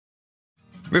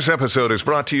This episode is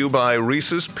brought to you by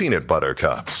Reese's Peanut Butter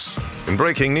Cups. In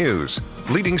breaking news,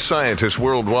 leading scientists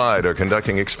worldwide are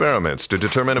conducting experiments to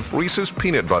determine if Reese's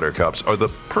Peanut Butter Cups are the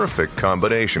perfect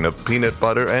combination of peanut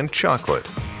butter and chocolate.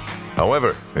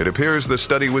 However, it appears the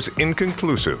study was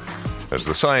inconclusive, as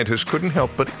the scientists couldn't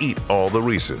help but eat all the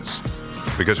Reese's.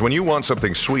 Because when you want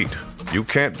something sweet, you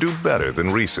can't do better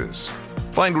than Reese's.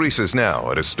 Find Reese's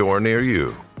now at a store near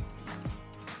you.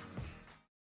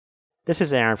 This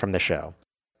is Aaron from the show.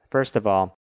 First of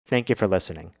all, thank you for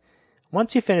listening.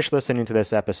 Once you finish listening to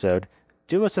this episode,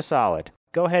 do us a solid.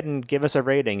 Go ahead and give us a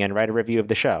rating and write a review of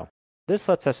the show. This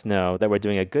lets us know that we're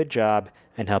doing a good job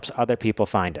and helps other people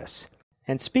find us.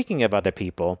 And speaking of other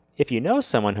people, if you know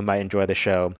someone who might enjoy the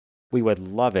show, we would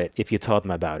love it if you told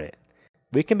them about it.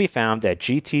 We can be found at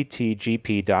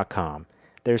gttgp.com.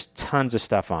 There's tons of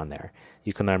stuff on there.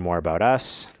 You can learn more about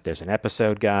us, there's an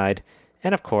episode guide,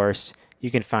 and of course,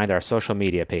 you can find our social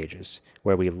media pages,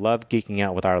 where we love geeking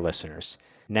out with our listeners.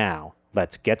 Now,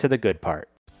 let's get to the good part.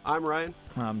 I'm Ryan.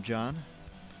 I'm John.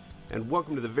 And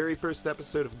welcome to the very first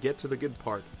episode of Get to the Good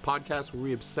Part, a podcast where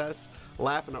we obsess,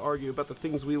 laugh, and argue about the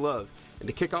things we love. And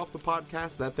to kick off the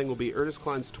podcast, that thing will be Ernest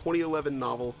Cline's 2011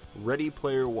 novel, Ready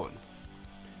Player One.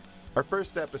 Our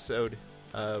first episode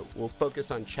will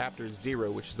focus on Chapter 0,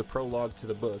 which is the prologue to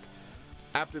the book.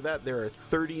 After that, there are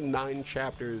 39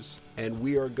 chapters, and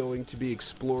we are going to be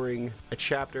exploring a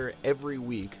chapter every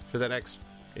week for the next,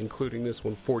 including this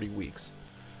one, 40 weeks.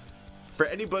 For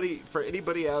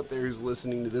anybody out there who's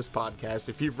listening to this podcast,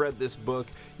 if you've read this book,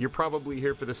 you're probably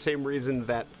here for the same reason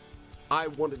that I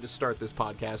wanted to start this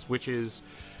podcast, which is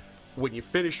when you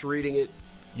finish reading it,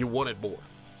 you wanted more.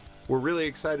 We're really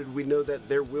excited. We know that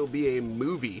there will be a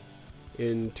movie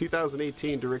in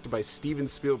 2018 directed by Steven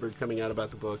Spielberg coming out about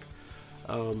the book.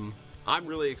 I'm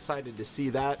really excited to see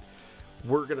that.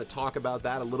 We're going to talk about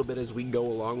that a little bit as we go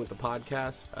along with the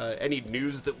podcast. Any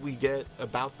news that we get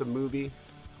about the movie,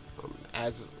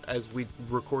 as we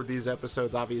record these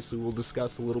episodes, obviously we'll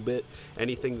discuss a little bit.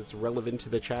 Anything that's relevant to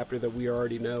the chapter that we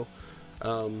already know,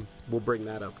 we'll bring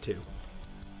that up too.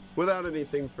 Without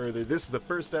anything further, this is the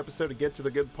first episode to Get to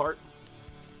the Good Part.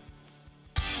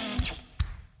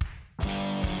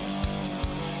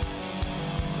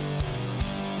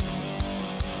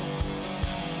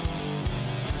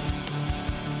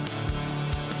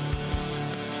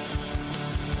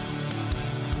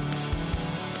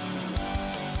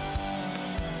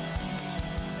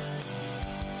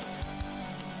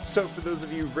 So for those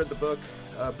of you who've read the book,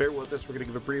 bear with us. We're going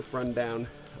to give a brief rundown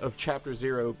of Chapter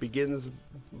 0. It begins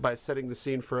by setting the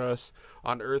scene for us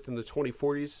on Earth in the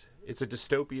 2040s. It's a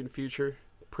dystopian future,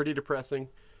 pretty depressing.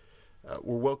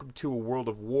 We're welcomed to a world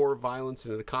of war, violence,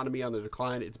 and an economy on the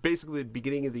decline. It's basically the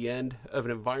beginning of the end of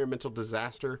an environmental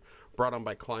disaster brought on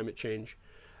by climate change.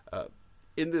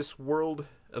 In this world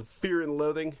of fear and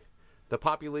loathing, the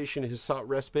population has sought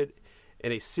respite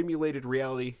in a simulated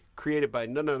reality created by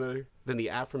none other than the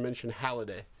aforementioned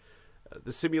Halliday.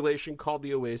 The simulation, called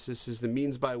the Oasis, is the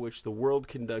means by which the world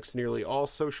conducts nearly all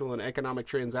social and economic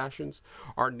transactions.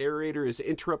 Our narrator is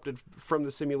interrupted from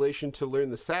the simulation to learn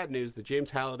the sad news that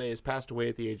James Halliday has passed away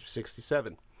at the age of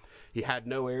 67. He had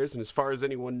no heirs, and as far as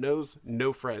anyone knows,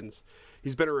 no friends.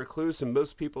 He's been a recluse, and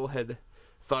most people had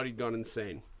thought he'd gone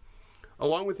insane.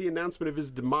 Along with the announcement of his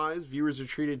demise, viewers are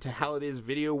treated to Halliday's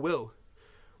video will,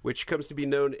 which comes to be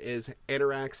known as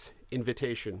Anorak's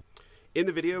Invitation. In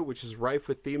the video, which is rife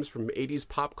with themes from 80s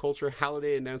pop culture,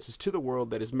 Halliday announces to the world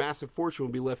that his massive fortune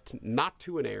will be left not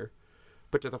to an heir,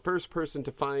 but to the first person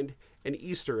to find an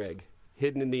Easter egg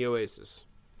hidden in the Oasis.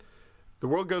 The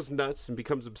world goes nuts and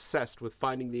becomes obsessed with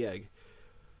finding the egg,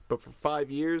 but for 5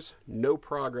 years, no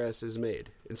progress is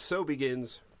made. And so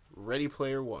begins Ready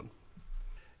Player One.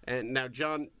 And now,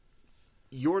 John,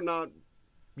 you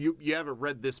haven't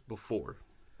read this before.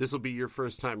 This will be your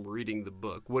first time reading the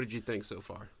book. What did you think so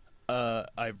far?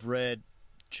 I've read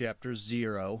Chapter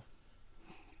 0.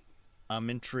 I'm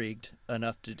intrigued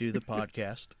enough to do the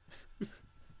podcast.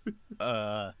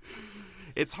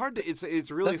 It's hard to.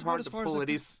 It's really hard to pull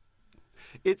it.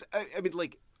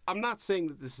 I'm not saying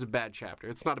that this is a bad chapter.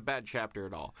 It's not a bad chapter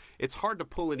at all. It's hard to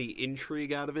pull any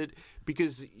intrigue out of it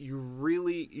because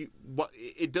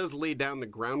it does lay down the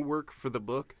groundwork for the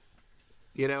book.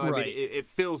 You know, right. I mean, it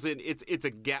fills in. It's a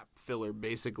gap filler,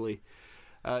 basically.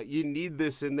 You need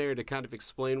this in there to kind of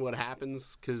explain what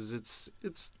happens because it's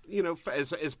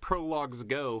as prologues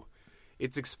go,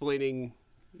 it's explaining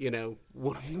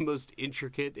one of the most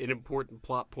intricate and important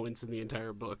plot points in the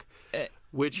entire book.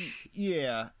 Which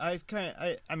I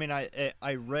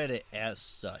read it as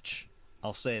such.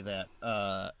 I'll say that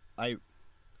I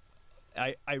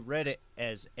read it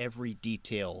as every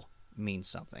detail means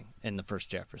something in the first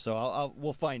chapter. So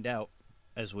we'll find out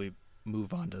as we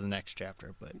move on to the next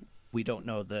chapter, but we don't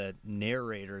know the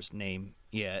narrator's name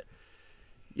yet.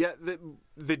 Yeah,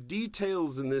 the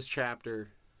details in this chapter,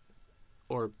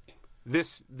 or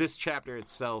this chapter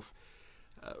itself,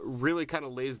 really kind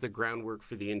of lays the groundwork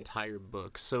for the entire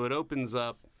book. So it opens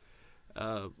up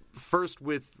first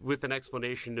with an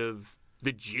explanation of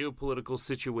the geopolitical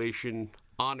situation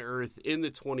on Earth in the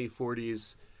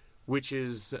 2040s, which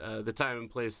is the time and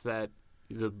place that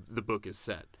the book is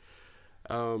set.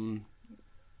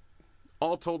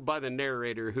 All told by the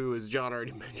narrator, who, as John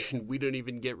already mentioned, we don't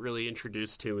even get really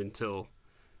introduced to until,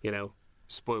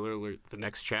 spoiler alert, the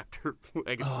next chapter.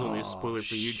 I guess it's only a spoiler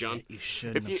for you, John. You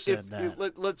shouldn't have said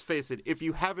that. Let's face it, if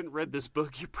you haven't read this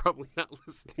book, you're probably not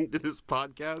listening to this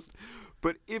podcast.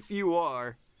 But if you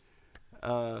are,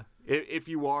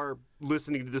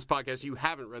 listening to this podcast, you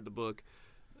haven't read the book,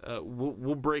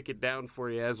 we'll break it down for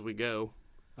you as we go.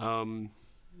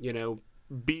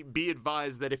 Be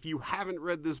advised that if you haven't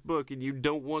read this book and you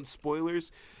don't want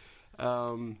spoilers,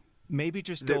 maybe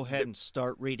just go ahead and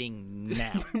start reading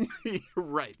now.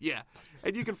 Right, yeah.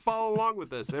 And you can follow along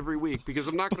with us every week, because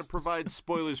I'm not going to provide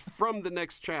spoilers from the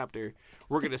next chapter.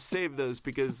 We're going to save those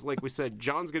because, like we said,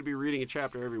 John's going to be reading a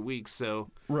chapter every week, so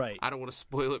right. I don't want to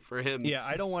spoil it for him. Yeah,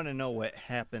 I don't want to know what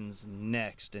happens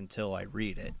next until I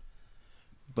read it.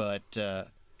 But,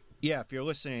 if you're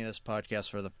listening to this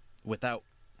podcast without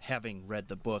having read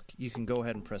the book, you can go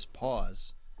ahead and press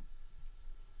pause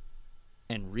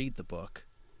and read the book,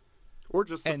 or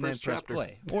just the and first then chapter. press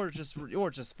play, or just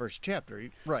the first chapter.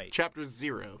 Right, Chapter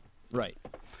 0. right.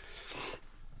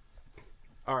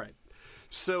 All right.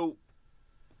 So,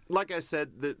 like I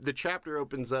said, the chapter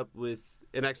opens up with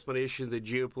an explanation of the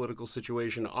geopolitical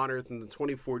situation on Earth in the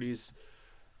 2040s.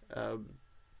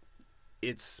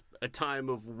 It's a time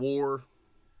of war,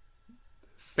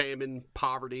 famine,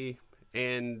 poverty,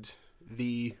 and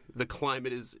the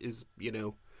climate is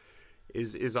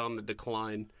on the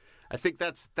decline. I think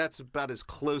that's about as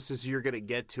close as you're going to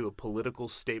get to a political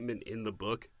statement in the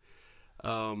book,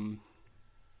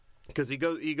 because he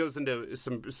goes into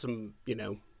some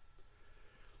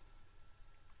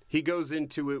he goes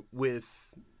into it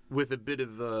with a bit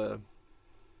of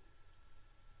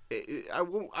I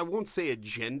won't say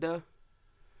agenda,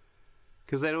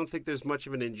 because I don't think there's much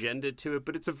of an agenda to it,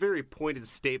 but it's a very pointed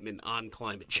statement on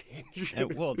climate change.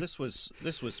 Well, this was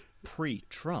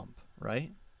pre-Trump,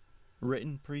 right?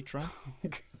 Written pre-Trump.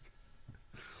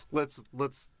 Let's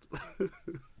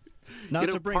not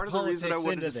to bring politics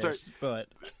into this, but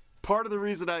part of the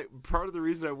reason I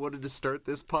wanted to start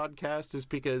this podcast is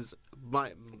because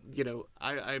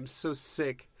I'm so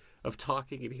sick of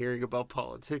talking and hearing about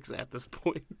politics at this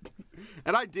point.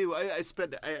 And I do. I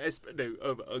spend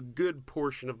a good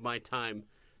portion of my time,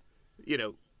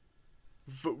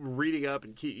 reading up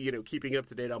and keeping up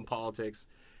to date on politics,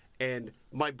 and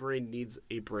my brain needs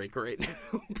a break right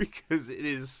now because it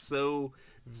is so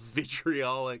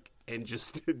vitriolic and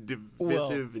just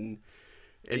divisive and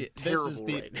terrible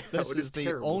right now. This is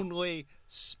the only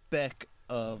speck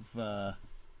of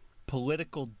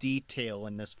political detail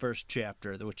in this first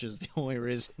chapter, which is the only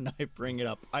reason I bring it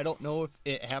up. I don't know if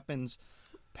it happens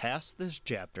past this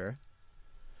chapter,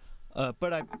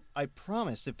 but I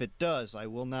promise if it does, I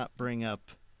will not bring up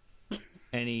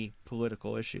any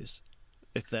political issues,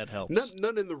 if that helps.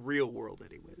 None in the real world,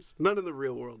 anyways.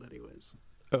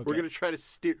 Okay. We're gonna try to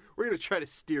steer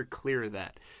clear of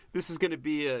that. This is gonna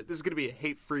be a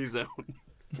hate-free zone.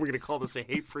 We're gonna call this a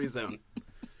hate-free zone.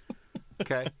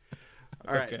 Okay.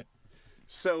 All right. Okay.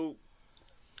 So,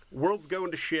 world's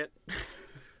going to shit.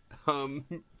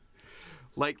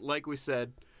 Like we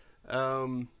said,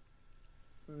 the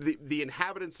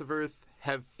inhabitants of Earth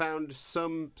have found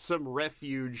some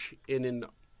refuge in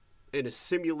a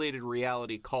simulated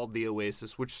reality called the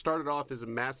Oasis, which started off as a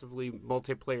massively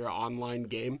multiplayer online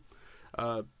game,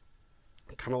 kind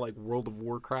of like World of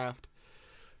Warcraft.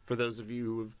 For those of you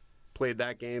who have played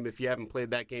that game, if you haven't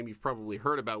played that game, you've probably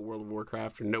heard about World of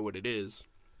Warcraft or know what it is.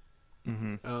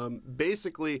 Mm-hmm.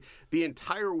 Basically, the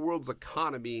entire world's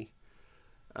economy,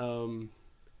 and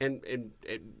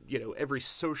every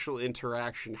social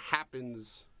interaction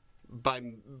happens by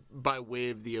way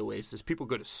of the Oasis. People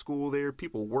go to school there.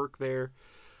 People work there.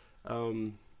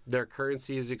 Their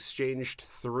currency is exchanged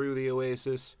through the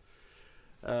Oasis.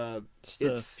 It's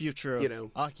the future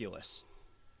of Oculus.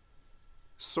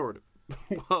 Sort of.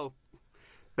 Well,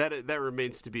 that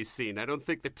remains to be seen. I don't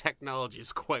think the technology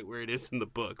is quite where it is in the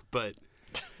book, but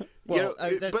well,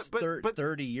 that's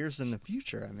 30 years in the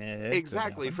future. I mean,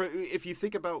 exactly. If you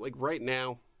think about like right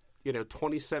now,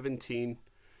 2017,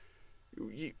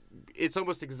 it's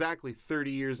almost exactly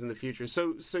 30 years in the future.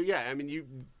 So yeah, I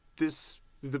mean,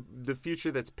 the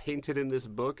future that's painted in this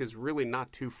book is really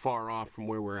not too far off from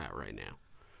where we're at right now.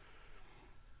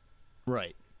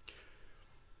 Right.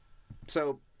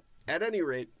 So, at any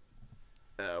rate,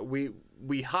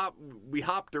 we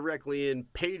hop directly in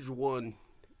page 1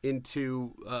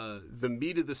 into the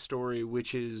meat of the story,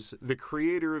 which is the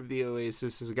creator of the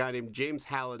Oasis is a guy named James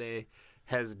Halliday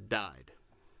has died.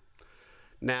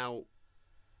 Now,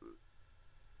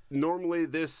 normally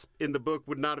this in the book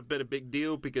would not have been a big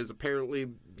deal because apparently,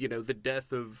 the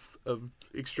death of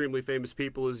extremely famous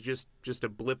people is just a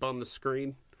blip on the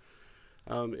screen.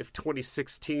 If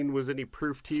 2016 was any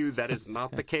proof to you, that is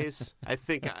not the case. I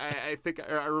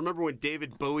remember when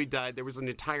David Bowie died, there was an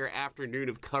entire afternoon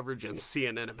of coverage on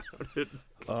CNN about it.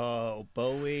 Oh,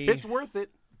 Bowie. It's worth it.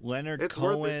 Leonard It's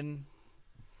Cohen.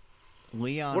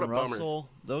 Leon What a Russell.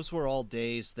 Those were all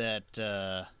days that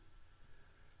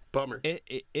Bummer.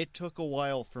 it took a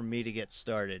while for me to get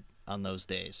started on those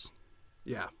days.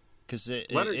 Yeah. Because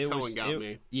Leonard Cohen got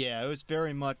me. Yeah, it was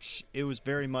very much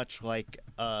like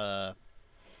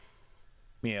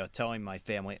telling my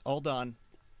family, hold on,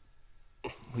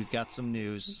 we've got some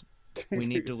news. We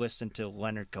need to listen to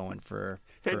Leonard Cohen for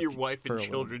and your wife and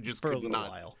children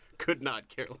while. could not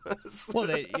care less. Well,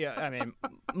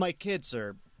 my kids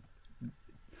are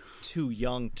too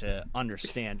young to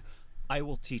understand. I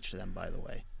will teach them, by the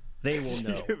way. They will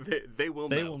know. They will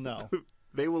know. They will know.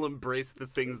 They will embrace the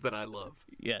things that I love.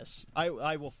 Yes.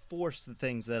 I will force the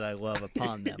things that I love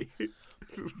upon them.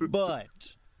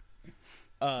 But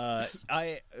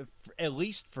at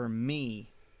least for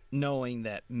me, knowing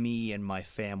that me and my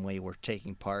family were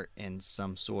taking part in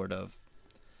some sort of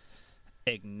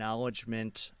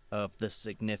acknowledgement of the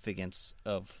significance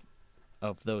of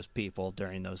those people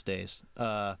during those days,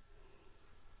 I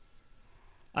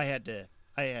had to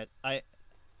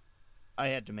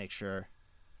make sure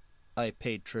I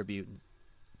paid tribute in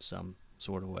some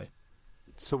sort of way.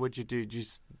 So what'd you do? Did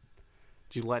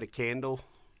you light a candle?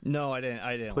 No, I didn't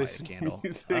Play light a some candle.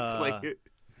 music?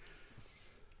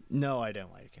 No, I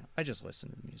didn't light a candle. I just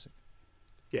listened to the music.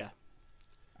 Yeah.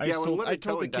 I Yeah, just when told Leonard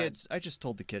Cohen died- kids. I just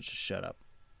told the kids to shut up.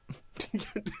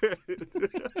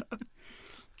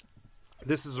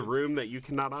 This is a room that you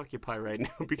cannot occupy right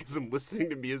now because I'm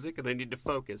listening to music and I need to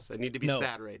focus. I need to be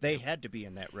sad right they now. had to be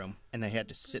in that room, and they had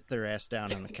to sit their ass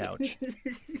down on the couch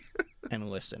and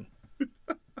listen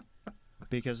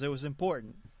because it was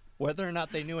important, whether or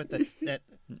not they knew it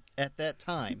at that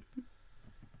time.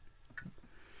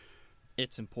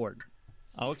 It's important.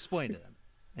 I'll explain to them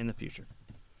in the future.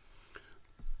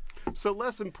 So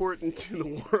less important to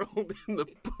the world in the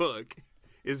book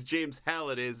is James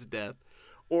Halliday's death,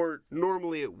 or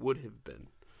normally it would have been.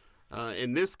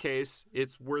 In this case,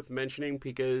 it's worth mentioning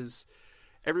because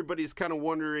everybody's kind of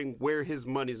wondering where his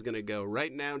money's going to go.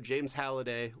 Right now, James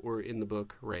Halliday, or in the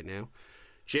book right now,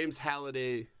 James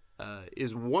Halliday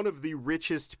is one of the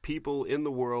richest people in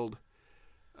the world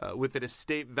with an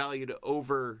estate valued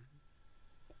over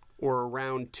or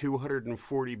around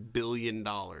 $240 billion.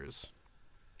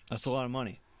 That's a lot of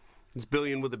money. It's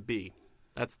billion with a B.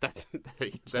 That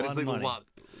is a lot.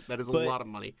 That is a lot of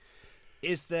money.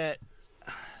 Is that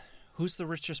who's the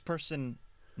richest person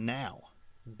now?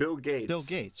 Bill Gates. Bill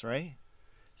Gates, right?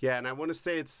 Yeah, and I want to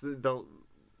say it's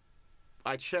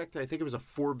I checked. I think it was a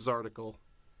Forbes article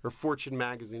or Fortune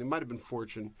magazine. It might have been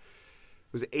Fortune.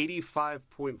 It was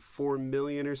 85.4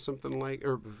 million or something like,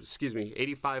 or excuse me,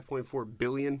 85.4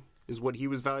 billion is what he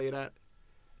was valued at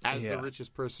as the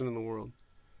richest person in the world.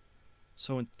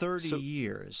 So in 30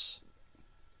 years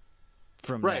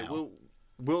from right, now.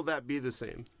 Will that be the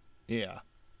same? Yeah.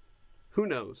 Who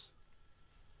knows?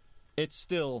 It's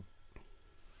still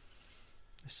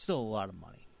a lot of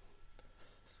money.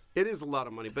 It is a lot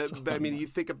of money, but I mean, you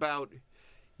think about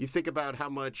how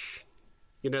much,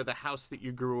 the house that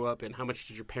you grew up in. How much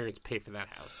did your parents pay for that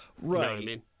house? Right. You know what I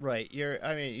mean? Right.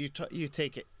 You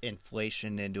take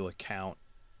inflation into account,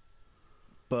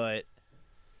 but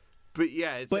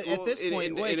yeah, it's. But at this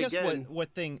point, I guess again,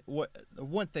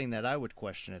 one thing that I would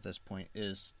question at this point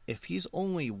is if he's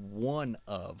only one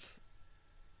of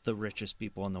the richest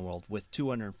people in the world with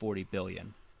 240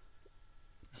 billion.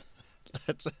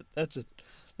 That's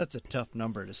a tough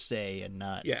number to say and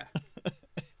not. Yeah.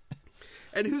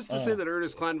 And who's to say that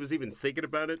Ernest Cline was even thinking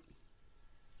about it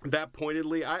that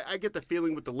pointedly? I get the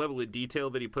feeling with the level of detail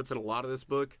that he puts in a lot of this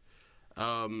book,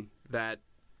 that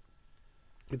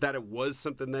it was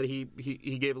something that he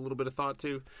gave a little bit of thought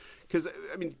to. Because,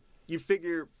 I mean, you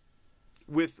figure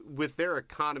with their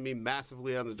economy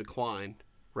massively on the decline,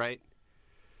 right?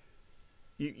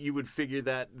 You would figure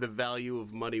that the value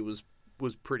of money was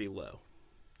was pretty low.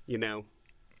 You know,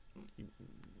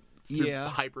 through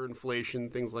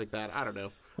hyperinflation, things like that. I don't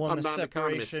know. Well, I'm the not an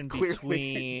economist, separation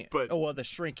clearly, but the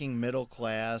shrinking middle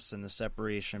class and the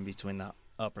separation between the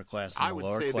upper class I and the would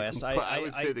lower say class.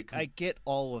 I get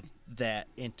all of that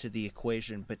into the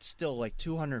equation, but still, like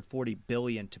 $240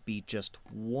 billion to be just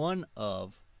one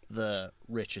of the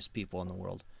richest people in the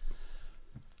world.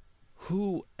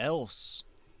 Who else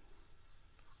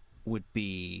would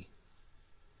be?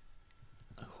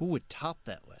 Who would top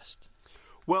that list?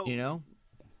 well, You know,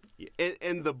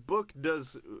 and the book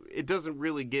doesn't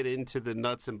really get into the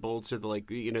nuts and bolts of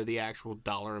the actual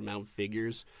dollar amount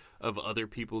figures of other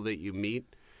people that you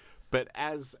meet. But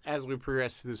as we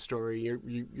progress through the story, you're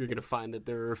going to find that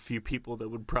there are a few people that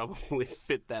would probably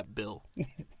fit that bill.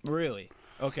 really?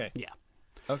 Okay. Yeah.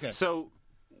 Okay. So,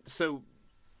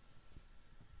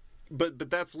 but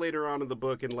that's later on in the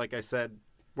book, and like I said,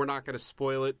 we're not going to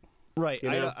spoil it. Right. You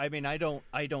know? I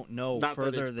don't know Not that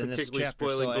further it's than this particularly chapter,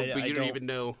 spoiling, so but I you don't even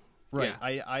know. Right.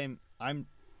 Yeah. I'm.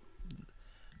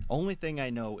 Only thing I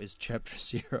know is chapter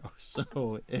 0,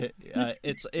 so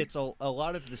it's a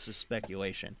lot of this is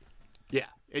speculation. Yeah,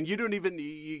 and you don't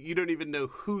even know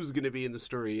who's going to be in the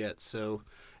story yet. So,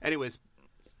 anyways,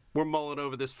 we're mulling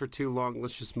over this for too long.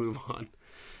 Let's just move on.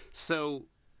 So,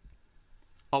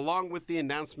 along with the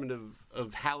announcement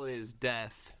of Halliday's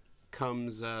death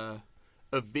comes a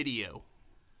video.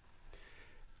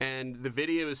 And the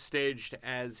video is staged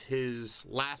as his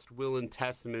last will and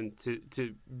testament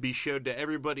to be showed to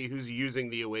everybody who's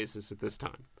using the Oasis at this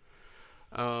time.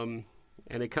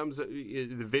 And it comes, the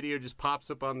video just pops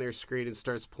up on their screen and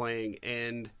starts playing.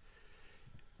 And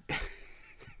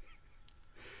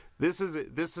this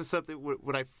is something,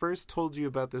 when I first told you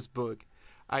about this book,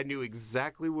 I knew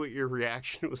exactly what your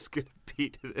reaction was going to be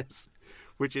to this,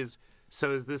 which is,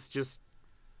 so is this just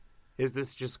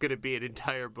going to be an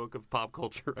entire book of pop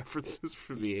culture references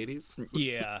from the 80s?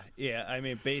 Yeah. I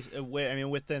mean,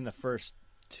 within the first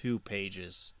 2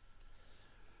 pages.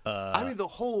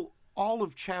 All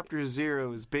of chapter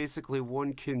 0 is basically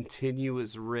one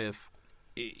continuous riff.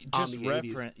 Just on the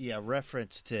 80s.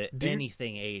 Reference to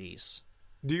anything 80s.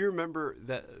 Do you remember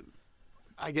that?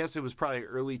 I guess it was probably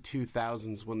early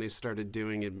 2000s when they started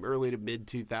doing it, early to mid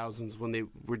 2000s when they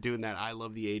were doing that I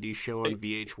Love the 80s show on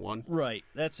VH1. Right.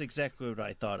 That's exactly what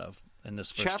I thought of in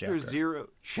this first chapter.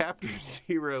 Chapter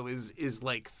 0 is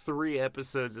like 3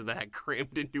 episodes of that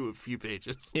crammed into a few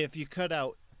pages. If you cut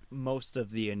out most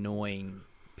of the annoying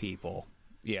people,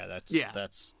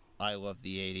 that's I Love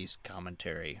the 80s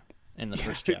commentary in the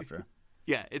first chapter.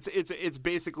 Yeah, it's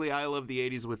basically I Love the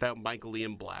 80s without Michael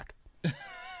Ian Black.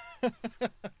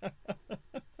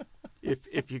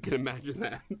 if you can imagine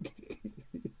that.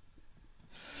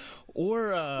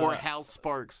 Or Hal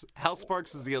Sparks. Hal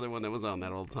Sparks is the other one that was on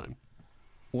that all the time.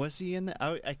 Was he in that?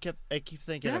 I keep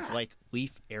thinking of like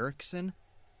Leif Erikson.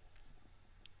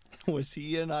 Was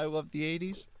he in I Love the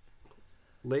 80s?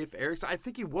 Leif Erikson? I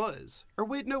think he was. Or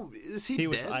wait, no, is he dead? He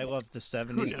was I Love the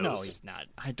 70s. No, he's not.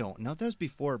 I don't know. That was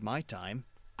before my time.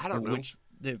 I don't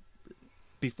know.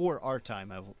 Before our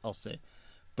time, I'll say.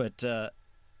 But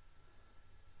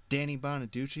Danny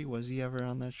Bonaducci, was he ever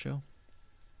on that show?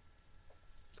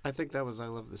 I think that was I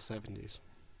Love the 70s.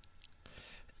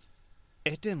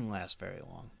 It didn't last very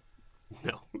long.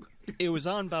 No. It was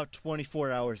on about 24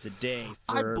 hours a day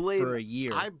for a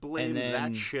year. I blame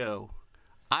that show.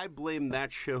 I blame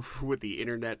that show for what the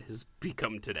internet has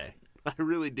become today. I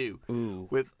really do. Ooh,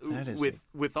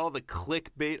 with all the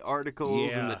clickbait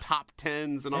articles and the top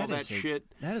 10s and all that shit.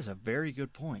 That is a very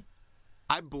good point.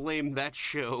 I blame that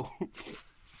show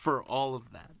for all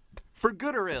of that. For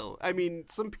good or ill. I mean,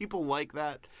 some people like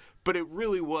that, but it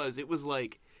really was. It was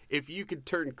like, if you could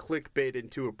turn clickbait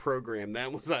into a program,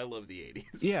 that was I Love the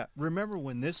 80s. Yeah, remember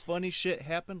when this funny shit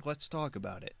happened? Let's talk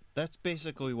about it. That's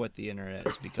basically what the internet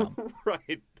has become.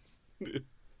 Right.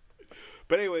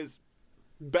 But anyways,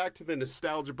 back to the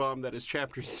nostalgia bomb that is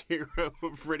chapter 0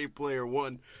 of Ready Player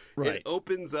One. Right. It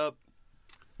opens up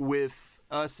with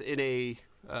us in a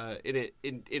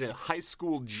high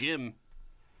school gym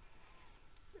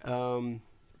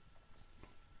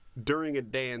during a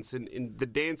dance, and the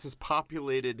dance is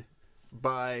populated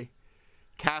by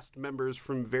cast members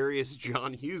from various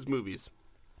John Hughes movies.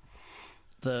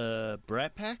 The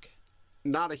Brat Pack?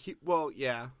 Not a well,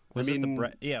 yeah.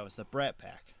 It was the Brat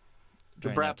Pack. The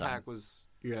Brat Pack was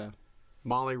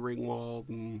Molly Ringwald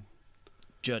and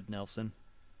Judd Nelson.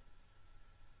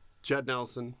 Judd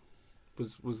Nelson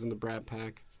was in the Brat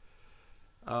Pack.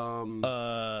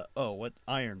 What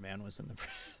Iron Man was in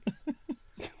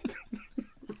the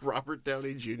Robert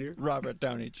Downey Jr. Robert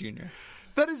Downey Jr.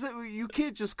 That is, you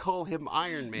can't just call him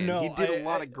Iron Man. No, he did a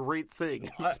lot of great things.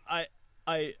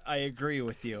 I agree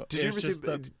with you. Did you ever see?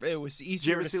 It was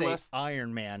easier to say Les-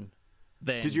 Iron Man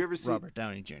than Did you ever see Robert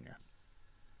Downey Jr.?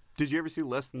 Did you ever see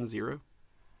Less Than Zero?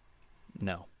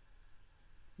 No.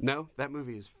 No, that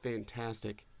movie is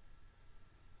fantastic.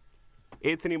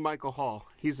 Anthony Michael Hall,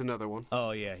 he's another one.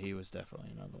 Oh yeah, he was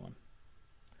definitely another one.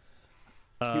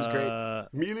 He was great.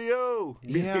 Emilio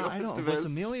Yeah, Estevez. Was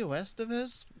Emilio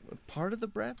Estevez part of the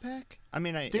Brat Pack? I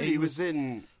mean, He was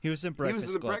in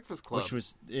Breakfast the Club, Breakfast Club,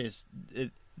 which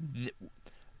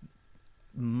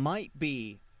might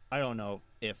be. I don't know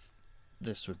if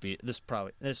this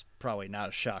probably not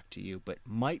a shock to you, but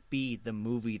might be the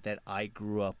movie that I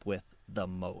grew up with the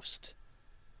most.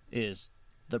 Is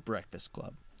The Breakfast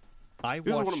Club. It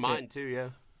was one of mine too. Yeah,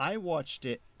 I watched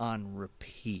it on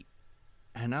repeat,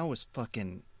 and I was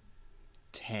fucking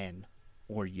 10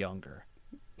 or younger.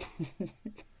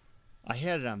 I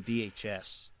had it on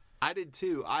VHS. I did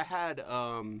too. I had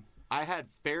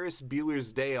Ferris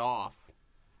Bueller's Day Off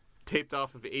taped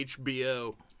off of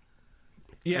HBO.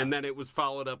 Yeah. And then it was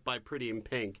followed up by Pretty in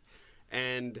Pink.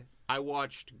 And I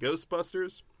watched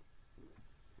Ghostbusters.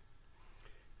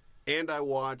 And I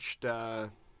watched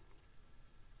Ghostbusters,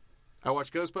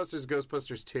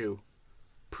 Ghostbusters 2.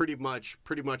 Pretty much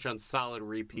on solid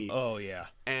repeat. Oh yeah.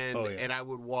 And I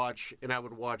would watch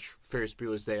Ferris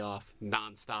Bueller's Day Off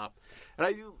nonstop.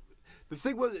 And the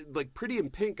thing was, like, Pretty in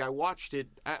Pink, I watched it.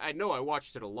 I know I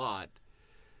watched it a lot.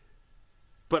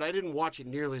 But I didn't watch it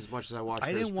nearly as much as I watched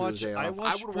Ferris Bueller's Day Off. I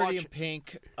watched Pretty in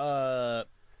Pink. I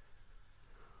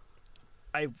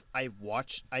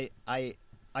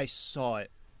saw it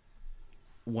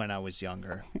when I was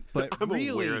younger, but I'm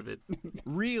really, aware of it.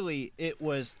 really, it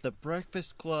was The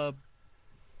Breakfast Club.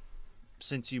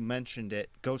 Since you mentioned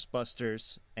it,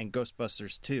 Ghostbusters and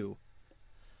Ghostbusters 2.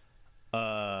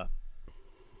 And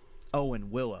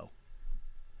Willow.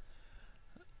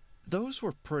 Those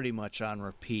were pretty much on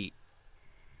repeat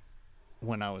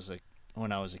when I was a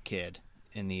kid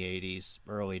in the 80s,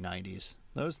 early 90s.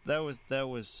 That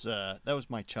was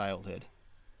my childhood.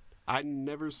 I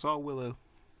never saw Willow.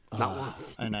 Not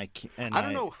once. And I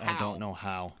don't know how. I don't know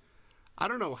how. I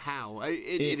don't know how.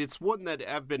 It's one that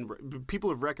people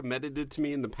have recommended it to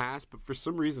me in the past, but for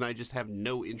some reason I just have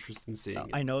no interest in seeing it.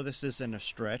 I know this isn't a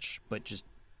stretch, but just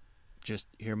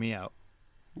hear me out.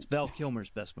 It's Val Kilmer's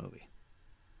best movie.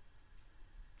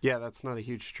 Yeah, that's not a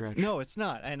huge stretch. No, it's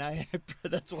not, and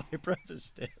that's why I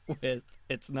prefaced it with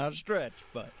it's not a stretch,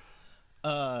 but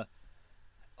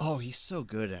he's so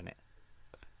good in it.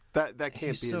 That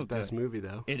can't be his best movie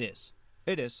though. It is.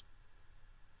 It is.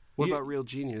 What about Real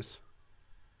Genius?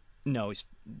 No,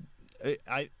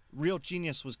 Real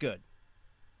Genius was good.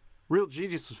 Real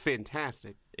Genius was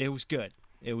fantastic. It was good.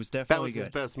 It was definitely good. That was his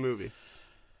best movie.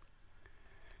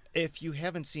 If you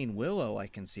haven't seen Willow, I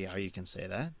can see how you can say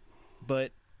that,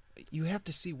 but you have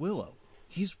to see Willow.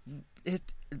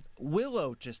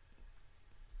 Willow just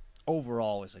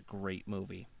overall is a great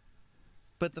movie,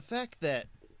 but the fact that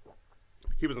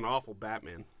he was an awful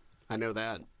Batman, I know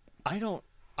that. I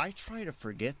try to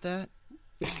forget that.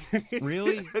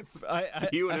 Really?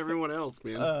 You and everyone else,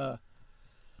 man.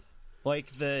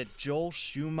 Like the Joel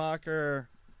Schumacher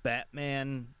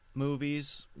Batman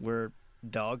movies were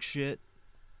dog shit.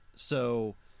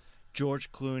 So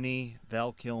George Clooney,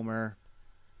 Val Kilmer,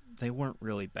 they weren't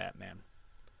really Batman.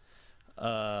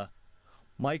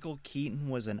 Michael Keaton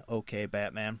was an okay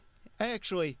Batman. I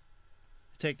actually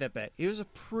take that back. He was a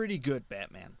pretty good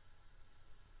Batman.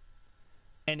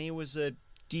 And he was a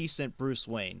decent Bruce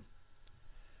Wayne.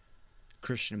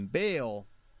 Christian Bale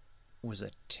was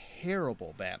a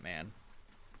terrible Batman.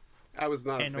 I was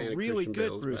not a fan and a of really Christian good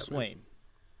Bale's Bruce Batman. Wayne.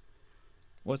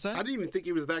 What's that? I didn't even think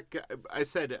he was that guy. I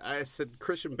said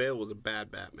Christian Bale was a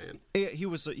bad Batman. He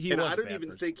was. I don't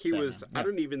even think he was. I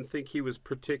don't even think he was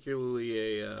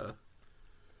particularly a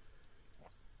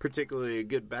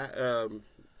good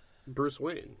Bruce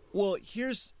Wayne. Well,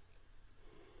 here's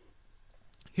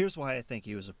why I think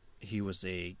he was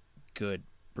a good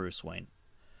Bruce Wayne.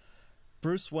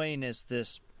 Bruce Wayne is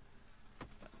this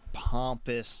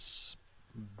pompous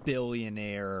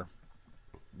billionaire,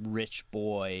 rich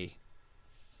boy,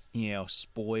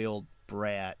 spoiled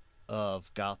brat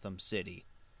of Gotham City.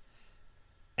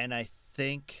 And I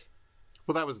think...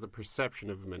 Well, that was the perception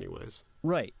of him anyways.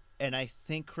 Right. And I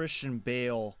think Christian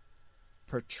Bale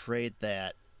portrayed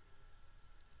that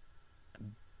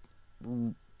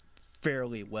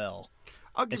fairly well.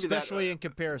 I'll give especially you that. In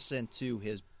comparison to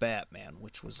his Batman,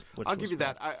 which I'll give you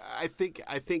that. I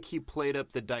think he played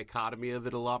up the dichotomy of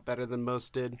it a lot better than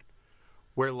most did,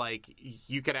 where like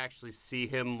you could actually see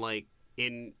him like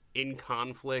in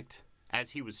conflict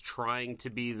as he was trying to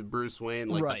be the Bruce Wayne,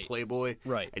 like Right. the Playboy.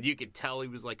 Right. And you could tell he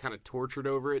was like kind of tortured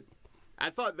over it. I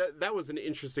thought that was an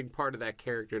interesting part of that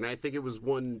character, and I think it was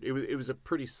a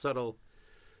pretty subtle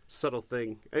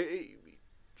thing.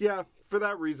 Yeah, for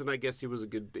that reason, I guess he was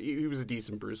a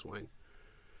decent Bruce Wayne.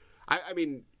 I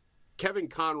mean, Kevin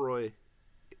Conroy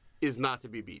is not to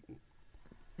be beaten.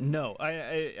 No,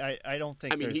 I don't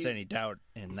think I mean, there's any doubt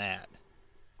in that.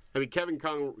 I mean, Kevin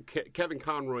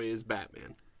Conroy is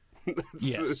Batman.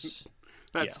 Yes.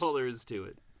 That's all there is to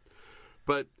it.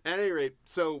 But at any rate,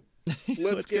 so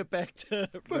Let's get back to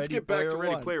Ready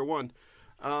Player One.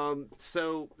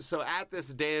 So at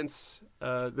this dance,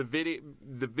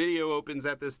 the video opens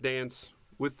at this dance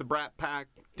with the Brat Pack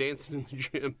dancing in the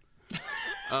gym,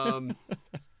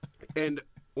 and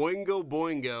Oingo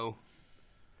Boingo,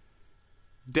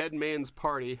 Dead Man's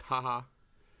Party, haha,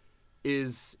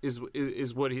 is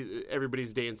what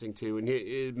everybody's dancing to, and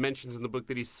it mentions in the book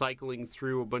that he's cycling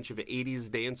through a bunch of '80s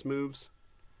dance moves.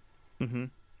 Mm-hmm.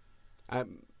 I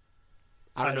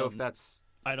don't know if that's.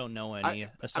 I don't know any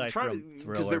aside from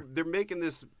because Thriller. they're making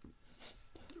this.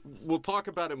 We'll talk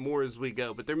about it more as we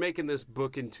go, but they're making this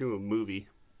book into a movie,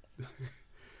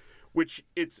 which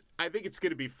I think it's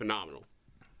going to be phenomenal.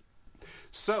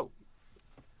 So,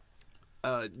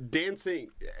 dancing,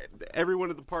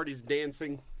 everyone at the party's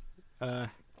dancing,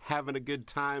 having a good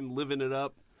time, living it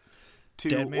up to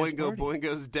Oingo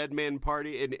Boingo's Dead Man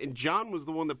Party, and John was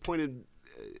the one that pointed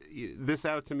this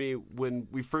out to me when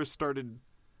we first started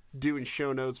doing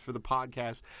show notes for the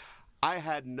podcast. I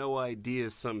had no idea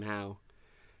somehow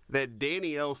that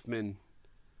Danny Elfman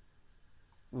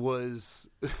was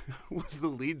the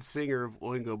lead singer of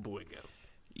Oingo Boingo.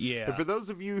 Yeah. And for those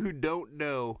of you who don't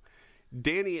know,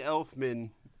 Danny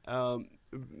Elfman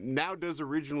now does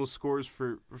original scores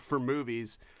for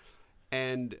movies,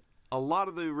 and a lot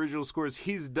of the original scores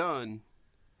he's done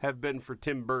have been for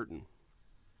Tim Burton.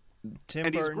 Tim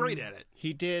and Burton, he's great at it.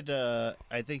 He did,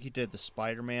 I think he did the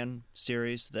Spider-Man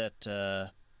series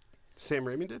that Sam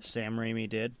Raimi did? Sam Raimi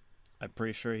did. I'm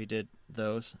pretty sure he did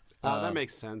those. That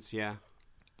makes sense, yeah.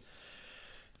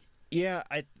 Yeah,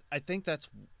 I think that's...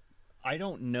 I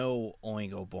don't know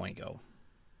Oingo Boingo.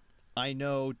 I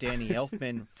know Danny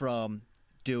Elfman from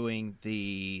doing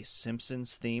the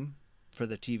Simpsons theme for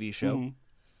the TV show. Mm-hmm.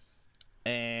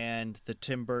 And the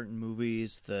Tim Burton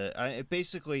movies,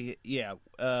 basically, yeah.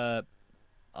 I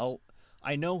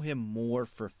know him more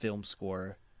for film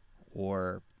score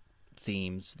or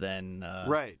themes than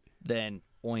than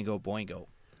Oingo Boingo,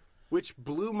 which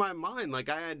blew my mind. Like,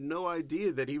 I had no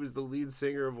idea that he was the lead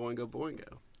singer of Oingo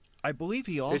Boingo. I believe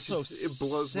he also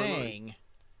sang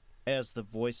as the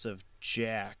voice of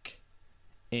Jack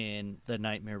in The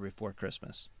Nightmare Before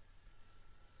Christmas.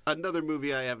 Another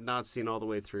movie I have not seen all the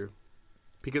way through.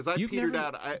 Because I petered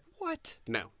out. What?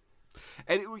 No.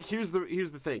 And here's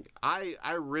the thing. I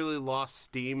really lost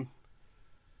steam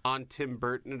on Tim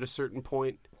Burton at a certain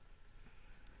point,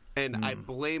 and I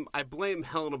blame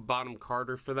Helena Bonham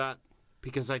Carter for that,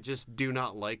 because I just do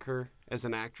not like her as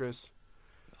an actress.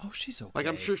 Oh, she's okay. Like,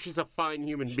 I'm sure she's a fine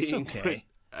human being. Okay.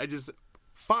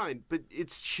 Fine, but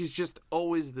she's just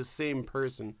always the same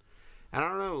person, and I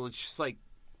don't know. It's just like.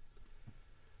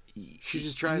 She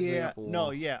just drives me up a wall.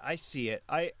 No, yeah, I see it.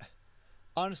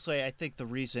 Honestly, I think the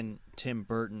reason Tim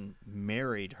Burton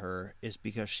married her is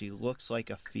because she looks like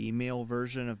a female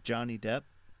version of Johnny Depp,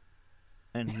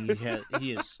 and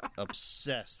he is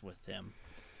obsessed with him.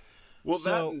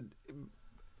 Well,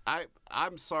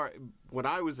 I'm sorry. When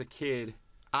I was a kid,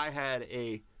 I had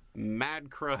a mad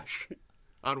crush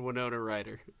on Winona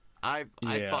Ryder. I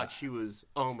thought she was,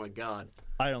 oh my God.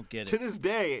 I don't get it. To this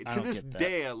day,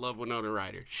 I love Winona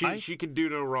Ryder. She can do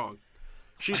no wrong.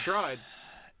 She's tried.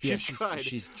 She's tried.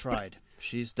 She's tried.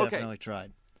 She's definitely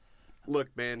tried.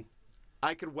 Look, man,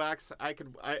 we could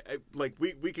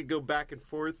go back and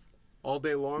forth all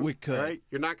day long. We could. Right?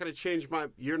 You're not going to change my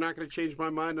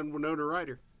mind on Winona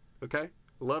Ryder. Okay?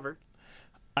 Love her.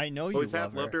 I know you always love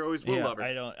have loved her, always will love her.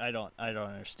 I don't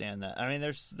understand that. I mean,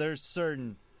 there's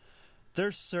certain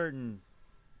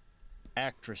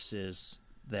actresses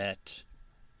that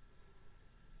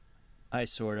I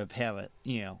sort of have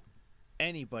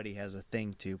anybody has a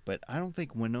thing to, but I don't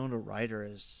think Winona Ryder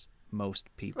is most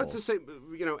people. That's the same,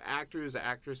 actors,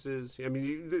 actresses. I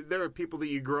mean, there are people that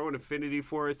you grow an affinity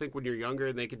for, I think, when you're younger,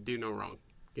 and they could do no wrong.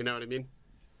 You know what I mean?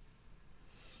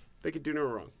 They could do no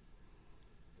wrong.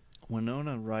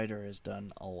 Winona Ryder has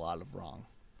done a lot of wrong.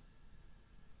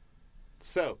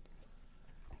 So,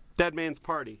 Dead Man's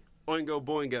Party, Oingo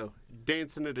Boingo,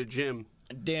 dancing at a gym.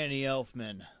 Danny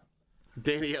Elfman.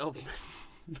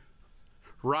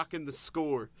 Rocking the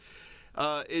score.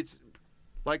 It's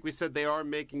like we said, they are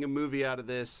making a movie out of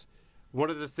this. One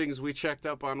of the things we checked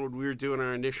up on when we were doing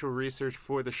our initial research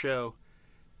for the show,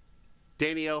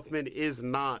 Danny Elfman is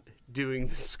not doing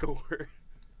the score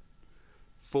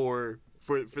for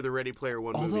the Ready Player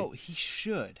One movie. Although he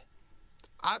should.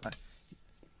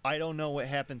 I don't know what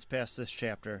happens past this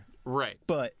chapter. Right.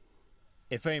 But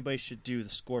if anybody should do the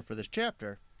score for this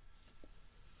chapter,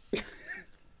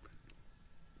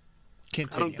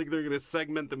 continue. I don't think they're going to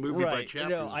segment the movie by chapters.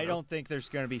 No, I don't think there's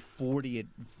going to be 40,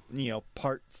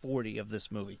 part 40 of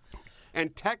this movie.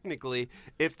 And technically,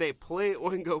 if they play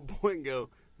Oingo Boingo,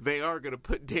 they are going to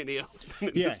put Danny Elfman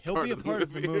in this he'll part be a of part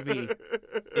of the movie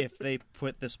if they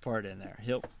put this part in there.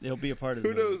 He'll be a part of the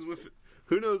movie.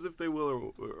 Who knows if they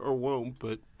will or won't,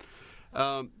 but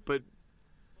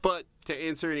to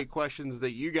answer any questions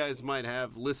that you guys might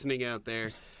have listening out there,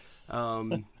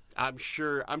 I'm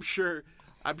sure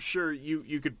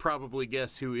you could probably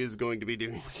guess who is going to be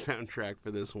doing the soundtrack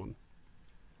for this one,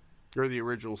 or the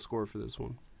original score for this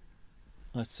one.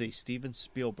 Let's see, Steven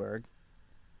Spielberg.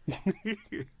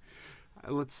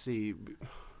 Let's see.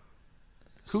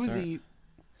 Who is he?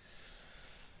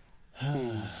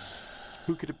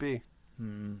 Who could it be? I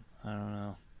don't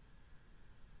know.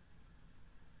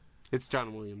 It's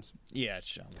John Williams. Yeah, it's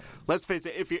John Williams. Let's face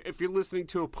it. If you're listening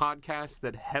to a podcast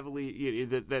that heavily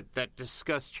that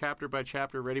discussed chapter by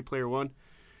chapter Ready Player One,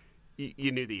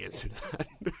 you knew the answer to that.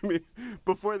 I mean,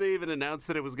 before they even announced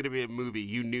that it was going to be a movie,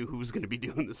 you knew who was going to be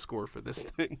doing the score for this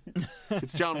thing.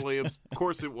 It's John Williams. Of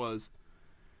course it was.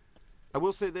 I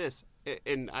will say this,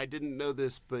 and I didn't know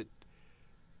this, but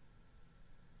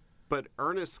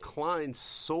Ernest Cline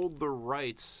sold the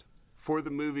rights for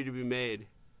the movie to be made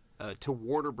to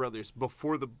Warner Brothers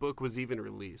before the book was even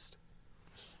released.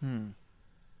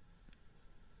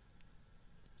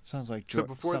 Sounds like so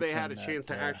before they had a chance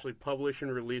to actually publish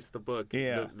and release the book,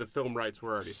 the film rights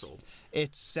were already sold.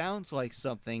 It sounds like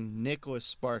something Nicholas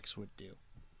Sparks would do.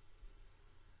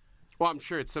 Well, I'm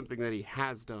sure it's something that he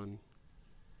has done.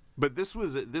 But this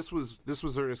was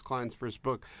Ernest Cline's first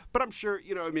book. But I'm sure,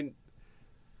 I mean,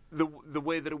 the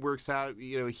way that it works out,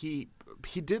 he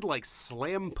did like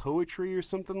slam poetry or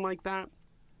something like that.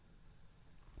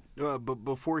 But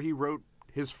before he wrote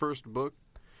his first book.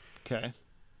 Okay.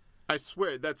 I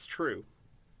swear that's true.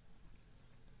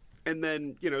 And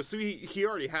then, so he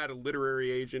already had a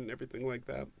literary agent and everything like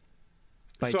that.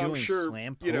 By doing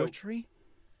slam poetry?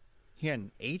 He had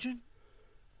an agent?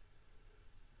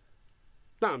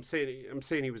 No, I'm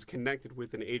saying he was connected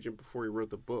with an agent before he wrote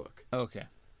the book. Okay.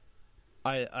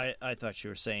 I thought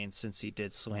you were saying since he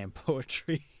did slam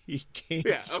poetry, he gained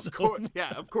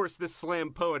of course this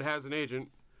slam poet has an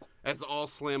agent, as all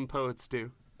slam poets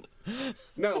do.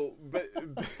 No, but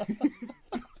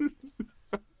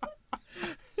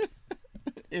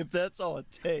if that's all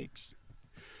it takes.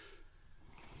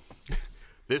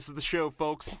 This is the show,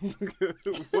 folks.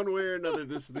 One way or another,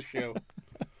 this is the show.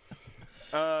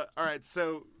 All right,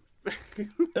 so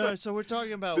so we're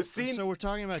talking about the scene. So we're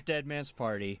talking about Dead Man's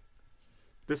Party.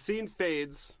 The scene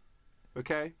fades.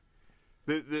 Okay,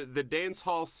 the dance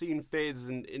hall scene fades,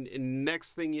 and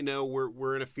next thing you know,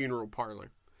 we're in a funeral parlor.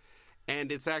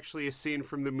 And it's actually a scene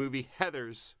from the movie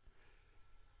Heathers,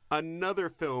 another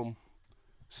film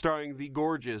starring the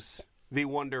gorgeous, the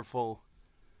wonderful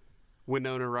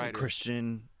Winona Ryder.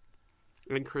 Christian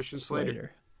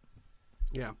Slater.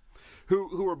 Yeah.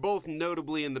 Who are both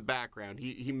notably in the background.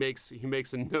 He makes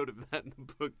a note of that in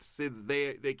the book to say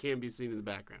that they can be seen in the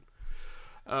background.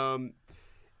 And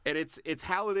it's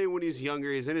Halliday when he's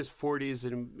younger. He's in his 40s,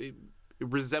 and it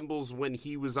resembles when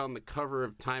he was on the cover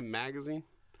of Time magazine.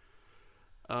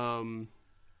 In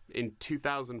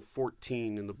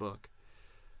 2014 in the book,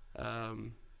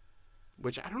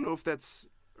 which I don't know if that's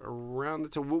around the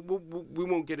time. We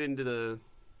won't get into the,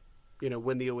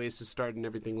 when the Oasis started and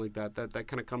everything like that. That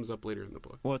kind of comes up later in the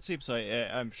book. Well, it seems like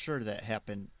I'm sure that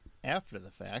happened after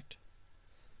the fact.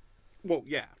 Well,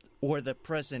 yeah. Or the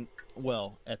present.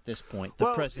 Well, at this point,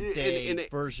 the present day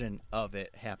version of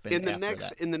it happened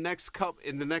in the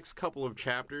next couple of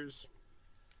chapters.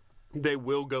 They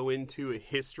will go into a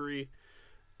history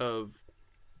of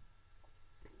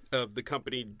the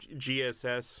company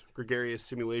GSS, Gregarious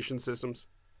Simulation Systems,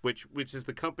 which is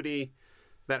the company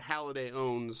that Halliday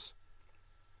owns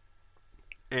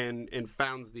and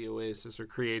founds the Oasis or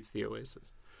creates the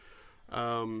Oasis.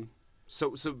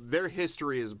 So their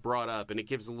history is brought up, and it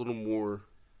gives a little more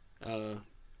a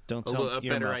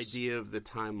better idea of the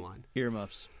timeline.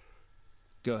 Earmuffs.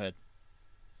 Go ahead.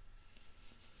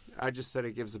 I just said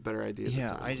it gives a better idea.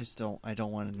 Yeah, I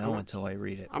don't want to know until I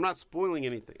read it. I'm not spoiling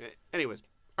anything. Anyways,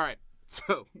 all right.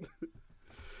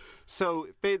 So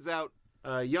it fades out.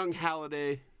 Young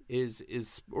Halliday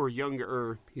is or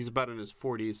younger. He's about in his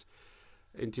 40s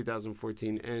in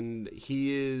 2014, and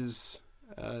he is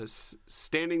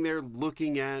standing there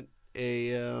looking at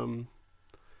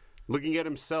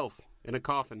himself in a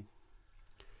coffin.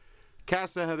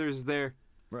 Casta Heather's there.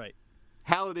 Right.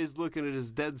 Halliday's looking at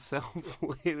his dead self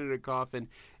laying in a coffin,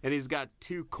 and he's got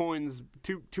two quarters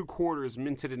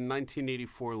minted in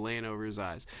 1984 laying over his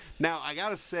eyes. Now, I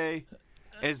gotta say,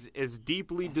 as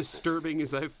deeply disturbing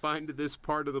as I find this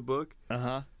part of the book,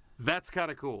 that's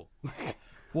kind of cool.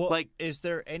 Well, like, is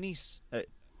there any...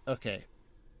 okay.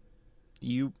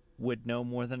 You would know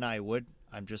more than I would.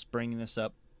 I'm just bringing this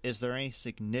up. Is there any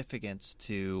significance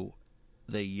to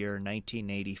the year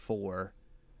 1984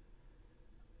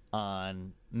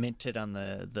 minted on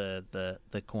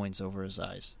the coins over his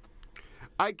eyes?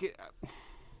 I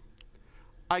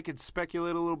could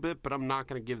speculate a little bit, but I'm not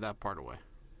going to give that part away.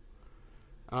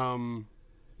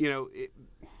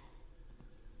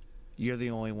 You're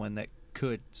the only one that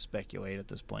could speculate at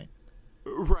this point.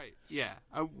 Right, yeah.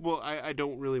 I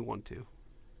don't really want to.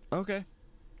 Okay.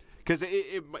 Because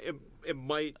it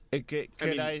might... Could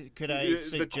I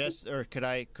suggest, or could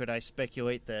I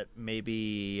speculate that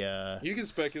maybe... you can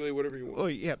speculate whatever you want. Oh,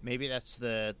 yeah, maybe that's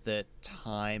the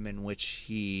time in which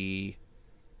he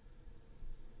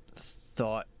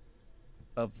thought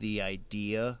of the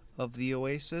idea of the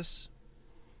Oasis.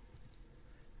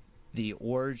 The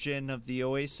origin of the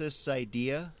Oasis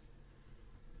idea,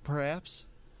 perhaps?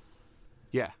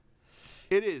 Yeah.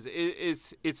 It is.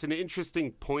 It's an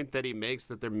interesting point that he makes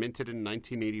that they're minted in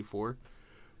 1984,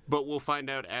 but we'll find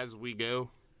out as we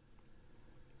go.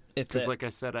 Because, like I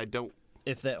said, I don't...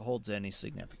 If that holds any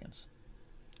significance.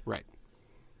 Right.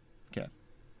 Okay.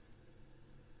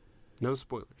 No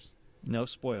spoilers. No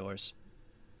spoilers.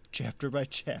 Chapter by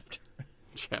chapter.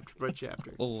 Chapter by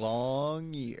chapter. A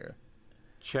long year.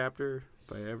 Chapter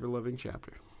by ever-loving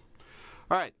chapter.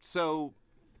 All right, so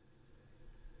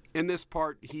in this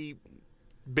part, he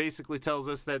basically tells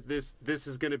us that this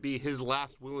is going to be his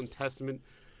last will and testament.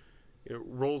 It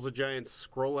rolls a giant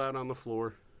scroll out on the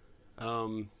floor,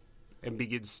 and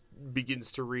begins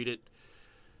to read it.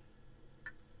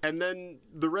 And then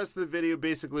the rest of the video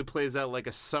basically plays out like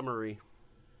a summary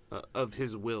of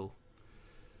his will.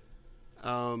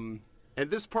 And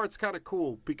this part's kind of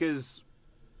cool because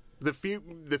the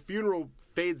funeral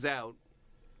fades out,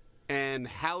 and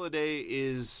Halliday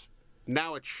is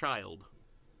now a child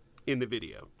in the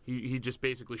video. He just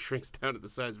basically shrinks down to the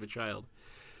size of a child.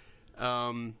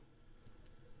 And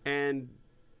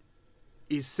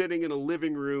he's sitting in a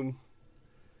living room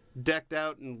decked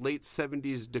out in late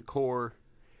 70s decor,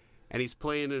 and he's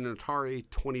playing an Atari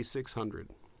 2600.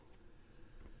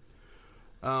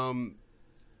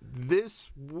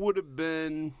 This would have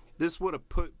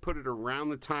put it around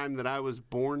the time that I was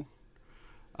born.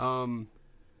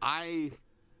 I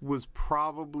was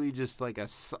probably just like a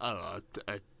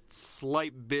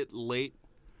slight bit late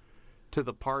to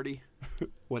the party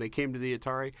when it came to the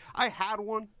Atari. I had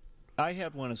one. I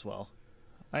had one as well.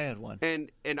 I had one. And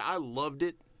I loved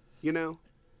it,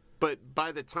 But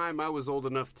by the time I was old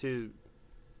enough to...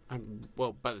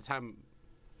 by the time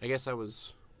I guess I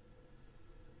was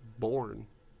born,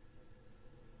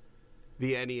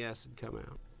 the NES had come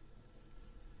out.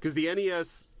 Because the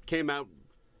NES came out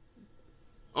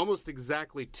almost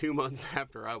exactly 2 months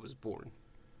after I was born.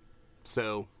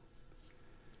 So...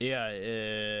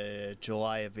 Yeah,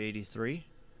 July of 83.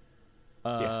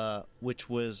 Which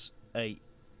was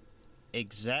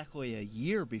exactly a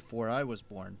year before I was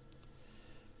born.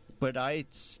 But I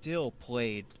still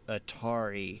played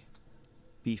Atari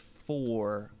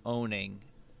before owning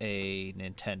a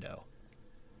Nintendo.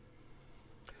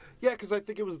 Yeah, because I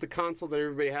think it was the console that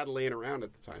everybody had laying around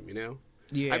at the time,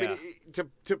 Yeah. I mean, to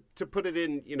put it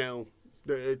in,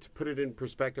 to put it in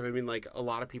perspective, I mean, like, a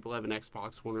lot of people have an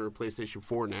Xbox One or a PlayStation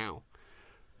 4 now.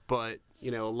 But, a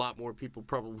lot more people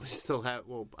probably still have,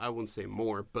 well, I wouldn't say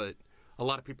more, but a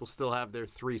lot of people still have their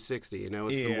 360, It's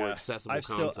the more accessible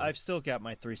console. I've still got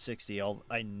my 360.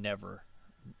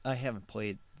 I haven't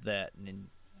played that in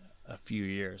a few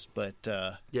years, but...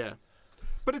 Yeah.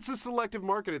 But it's a selective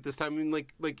market at this time. I mean,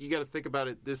 like you got to think about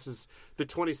it. This is the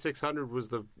 2600 was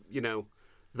the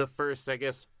the first, I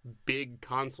guess, big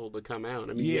console to come out.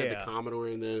 I mean, you had the Commodore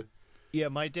and the... Yeah,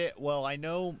 my dad... Well, I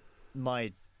know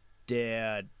my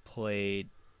dad played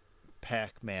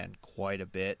Pac-Man quite a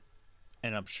bit,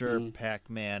 and I'm sure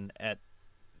Pac-Man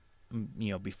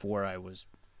before I was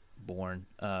born,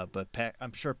 but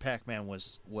I'm sure Pac-Man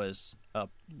was a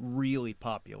really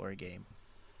popular game.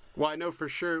 Well, I know for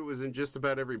sure it was in just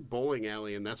about every bowling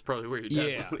alley, and that's probably where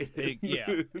your dad played it.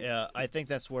 Yeah. I think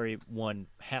that's where he won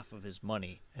half of his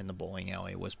money in the bowling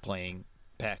alley, was playing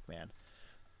Pac-Man.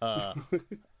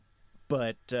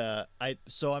 But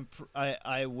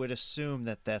I would assume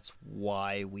that that's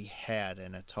why we had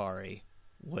an Atari,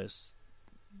 was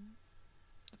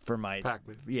for my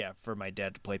Pac-Man. for my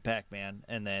dad to play Pac-Man,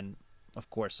 and then of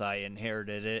course I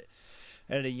inherited it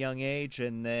at a young age,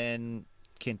 and then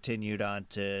continued on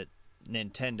to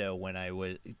Nintendo when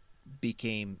I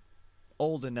became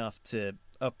old enough to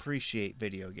appreciate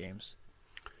video games.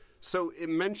 So it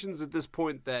mentions at this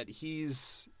point that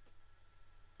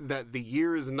that the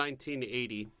year is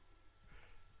 1980,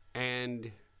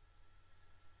 and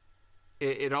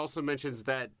it also mentions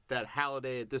that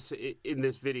Halliday in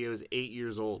this video is 8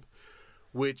 years old,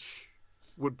 which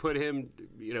would put him,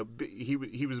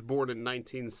 he was born in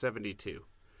 1972.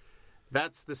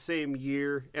 That's the same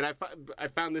year, and I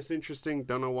found this interesting.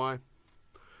 Don't know why,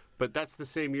 but that's the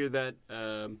same year that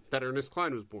Ernest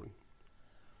Cline was born.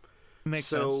 Makes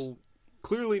sense.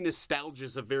 Clearly, nostalgia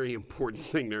is a very important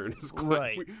thing to Ernest Cline.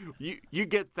 Right. You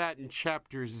get that in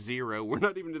chapter 0. We're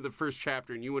not even to the first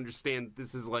chapter, and you understand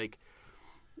this is like...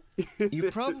 You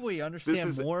probably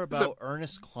understand more about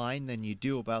Ernest Cline than you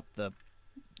do about the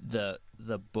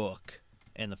book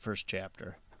in the first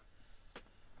chapter.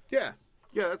 Yeah,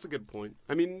 that's a good point.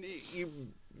 I mean,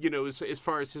 as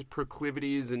far as his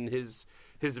proclivities and his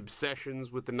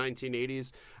obsessions with the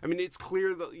 1980s, I mean, it's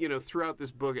clear that, throughout this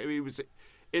book, I mean,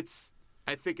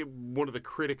 I think one of the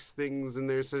critics' things in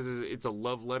there says it's a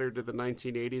love letter to the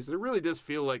 1980s, and it really does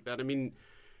feel like that. I mean,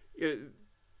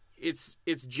 it's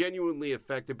genuinely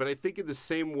affected, but I think in the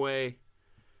same way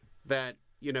that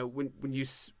when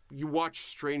you watch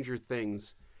Stranger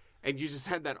Things, and you just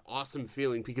had that awesome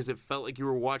feeling because it felt like you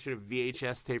were watching a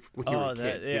VHS tape when you were a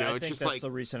kid. I think that's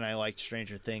the reason I liked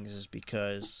Stranger Things, is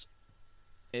because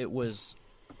it was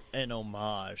an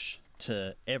homage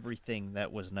to everything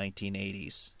that was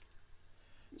 1980s.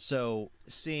 So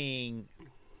seeing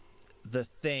the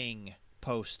Thing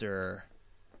poster,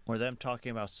 or them talking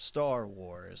about Star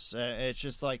Wars, it's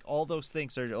just like all those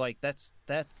things are like that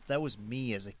was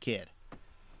me as a kid.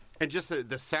 And just the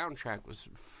soundtrack was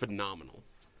phenomenal.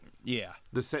 Yeah,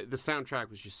 the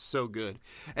soundtrack was just so good.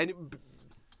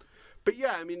 But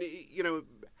yeah, I mean,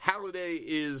 Halliday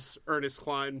is Ernest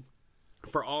Cline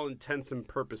for all intents and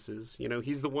purposes.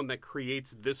 He's the one that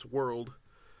creates this world.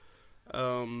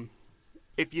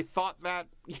 If you thought that,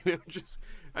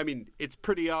 it's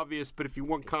pretty obvious, but if you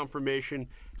want confirmation,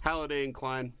 Halliday and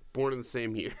Cline, born in the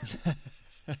same year.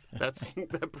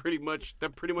 that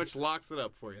pretty much locks it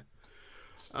up for you.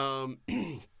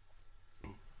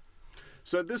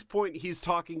 So at this point, he's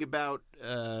talking about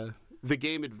the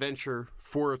game Adventure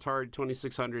for Atari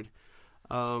 2600,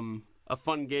 a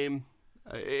fun game.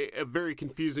 A very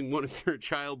confusing one if you're a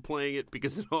child playing it,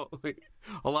 because a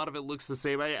lot of it looks the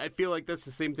same. I feel like that's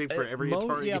the same thing for every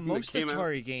Atari game most that came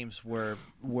Atari out. games were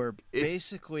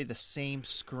basically the same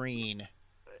screen,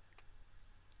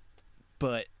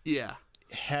 but you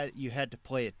had to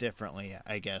play it differently,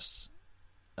 I guess.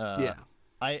 Yeah.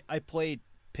 I played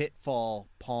Pitfall,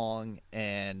 Pong,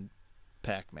 and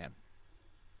Pac-Man.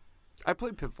 I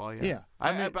played Pitfall, yeah.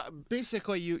 Yeah.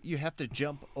 Basically, you have to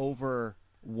jump over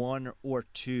one or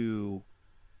two,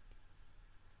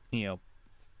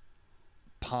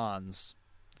 ponds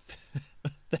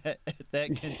that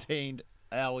contained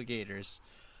alligators,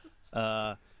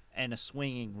 and a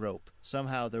swinging rope.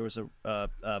 Somehow there was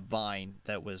a vine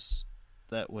that was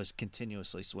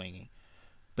continuously swinging,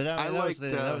 but that was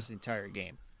the entire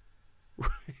game.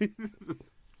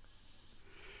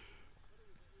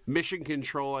 Mission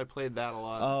Control, I played that a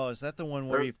lot. Oh, is that the one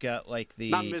where you've got like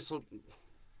the not missile?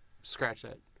 Scratch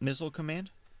that. Missile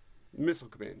Command? Missile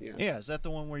Command, yeah. Yeah, is that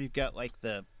the one where you've got like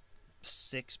the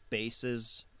 6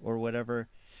 bases or whatever,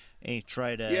 and you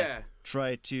try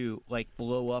to like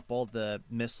blow up all the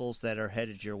missiles that are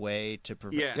headed your way to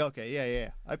prevent? Yeah. Okay, yeah.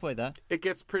 I played that. It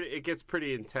gets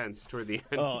pretty intense toward the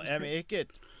end. Oh, I mean, it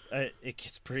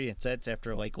gets pretty intense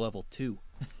after like level 2.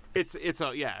 It's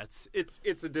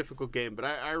a difficult game, but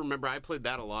I remember I played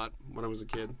that a lot when I was a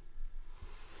kid.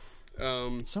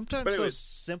 Sometimes those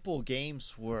simple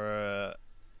games were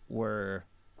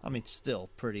still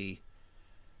pretty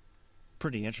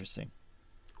interesting.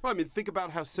 Well, I mean, think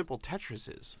about how simple Tetris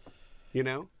is,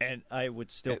 And I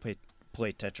would still play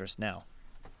Tetris now.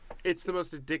 It's the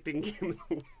most addicting game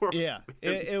in the world. Yeah,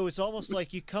 it was almost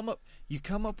like you come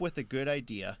up with a good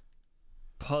idea,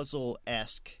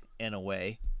 puzzle-esque in a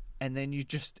way, and then you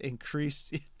just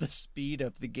increase the speed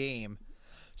of the game,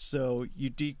 so you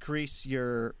decrease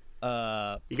your.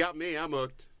 You got me. I'm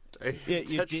hooked. You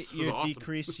awesome.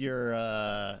 decrease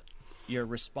your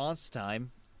response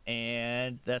time,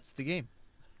 and that's the game.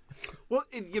 Well,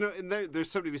 and there's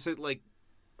somebody who said like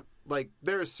like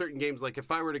there are certain games, like if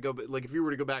you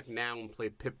were to go back now and play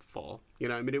Pitfall, you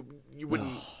know, I mean, you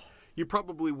wouldn't. You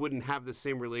probably wouldn't have the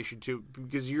same relation to it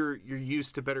because you're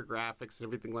used to better graphics and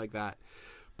everything like that.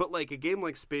 But like a game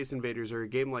like Space Invaders or a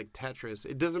game like Tetris,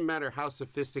 it doesn't matter how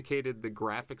sophisticated the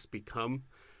graphics become,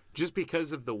 just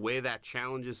because of the way that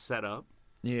challenge is set up.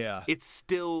 Yeah, it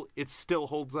still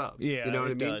holds up. Yeah, you know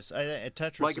what it I mean? does.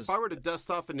 Tetris. Like if I were to dust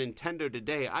off a Nintendo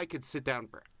today, I could sit down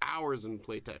for hours and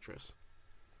play Tetris.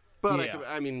 But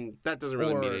I mean, that doesn't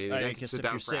really mean anything. I can sit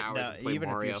down for hours and play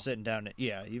Mario. If you're sitting down,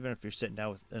 even if you're sitting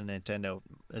down with a Nintendo,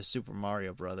 Super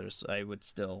Mario Brothers, I would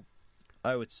still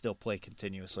play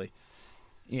continuously.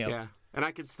 You know, yeah, and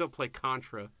I could still play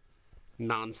Contra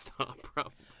nonstop,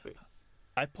 probably.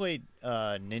 I played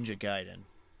Ninja Gaiden.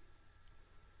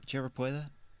 Did you ever play that?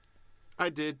 I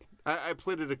did. I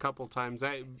played it a couple times.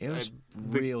 It was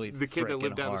really the kid that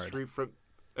lived down hard. the street from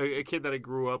a kid that I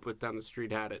grew up with down the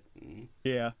street had it.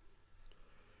 Yeah.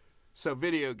 So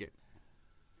video games,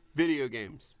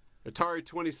 Atari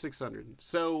 2600.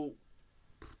 So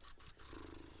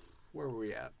where were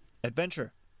we at?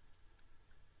 Adventure.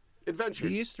 The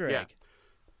Easter egg. Yeah.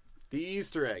 The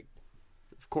Easter egg,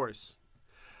 of course.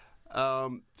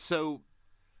 So,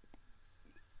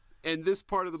 in this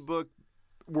part of the book,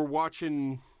 we're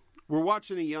watching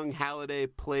a young Halliday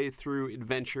play through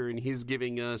Adventure, and he's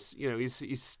giving us, you know,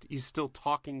 he's still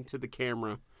talking to the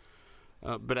camera,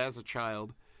 but as a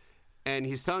child. And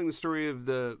he's telling the story of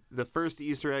the first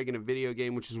Easter egg in a video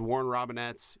game, which is Warren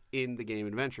Robinette's in the game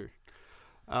Adventure.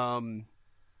 And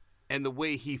the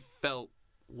way he felt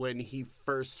when he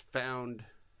first found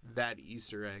that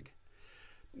Easter egg.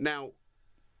 Now,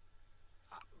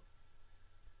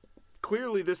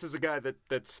 clearly this is a guy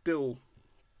that still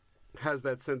has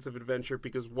that sense of adventure,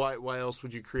 because why else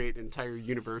would you create an entire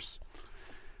universe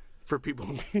for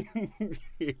people,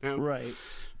 you know? Right.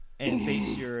 And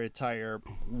base your entire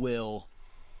will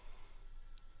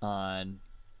on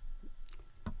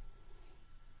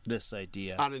this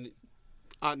idea.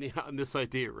 On this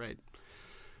idea, right.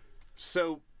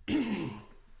 So,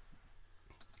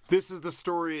 this is the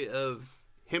story of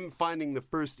him finding the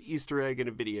first Easter egg in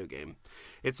a video game.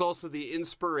 It's also the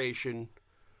inspiration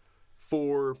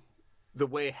for the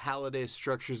way Halliday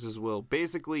structures his will.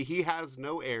 Basically, he has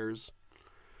no heirs.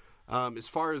 As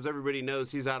far as everybody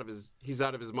knows, he's out of his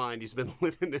mind. He's been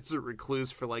living as a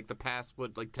recluse for like the past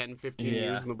 10, 15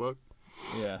 years in the book.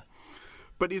 Yeah.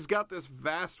 But he's got this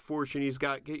vast fortune. He's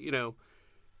got, you know,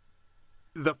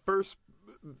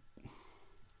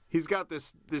 he's got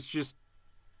this just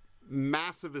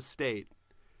massive estate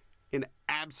and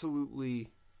absolutely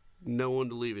no one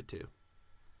to leave it to.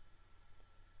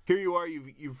 Here you are,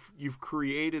 you've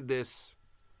created this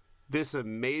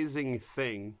amazing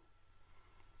thing,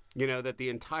 you know, that the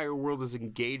entire world is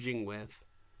engaging with,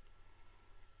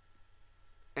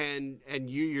 and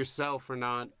you yourself are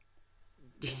not,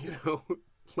 you know,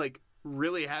 like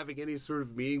really having any sort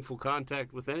of meaningful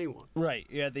contact with anyone. Right.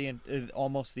 Yeah.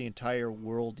 Almost the entire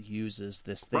world uses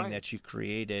this thing that you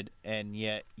created, and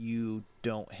yet you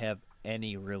don't have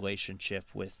any relationship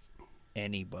with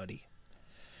anybody.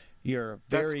 You're a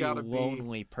very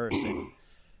lonely person.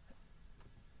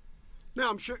 No,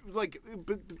 I'm sure, like,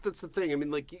 but that's the thing. I mean,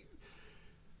 like,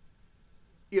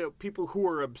 you know, people who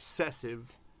are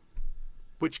obsessive,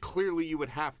 which clearly you would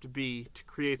have to be to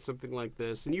create something like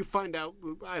this, and you find out,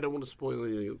 I don't want to spoil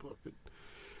anything in the book,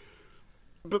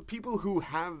 but people who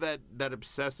have that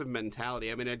obsessive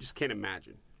mentality, I mean, I just can't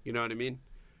imagine. You know what I mean?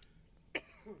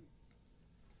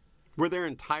 Where their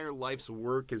entire life's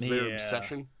work is their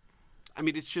obsession. I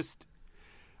mean, it's just,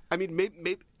 I mean,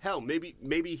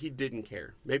 maybe he didn't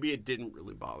care. Maybe it didn't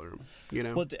really bother him, you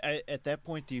know? Well, at that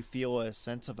point, do you feel a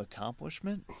sense of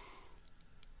accomplishment?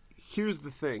 Here's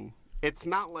the thing. It's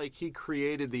not like he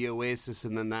created the Oasis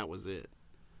and then that was it.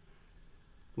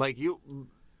 Like,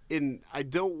 I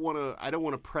don't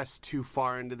want to press too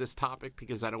far into this topic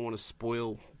because I don't want to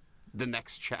spoil the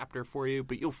next chapter for you,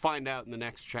 but you'll find out in the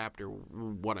next chapter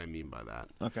what I mean by that.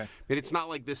 Okay. And it's not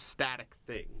like this static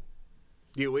thing.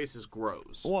 The Oasis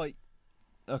grows. Well,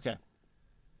 okay.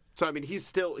 So I mean, he's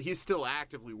still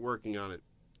actively working on it,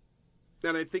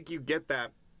 and I think you get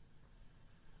that.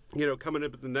 You know, coming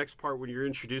up at the next part when you're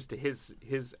introduced to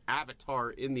his avatar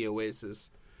in the Oasis.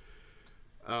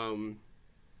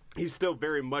 He's still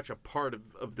very much a part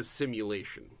of the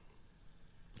simulation.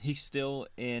 He's still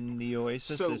in the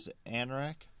Oasis as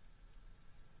Anorak?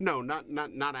 No,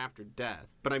 not after death.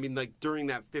 But I mean, like, during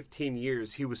that 15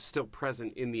 years, he was still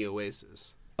present in the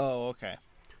Oasis. Oh, okay.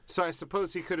 So I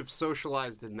suppose he could have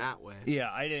socialized in that way. Yeah,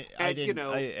 I didn't. You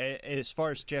know, as far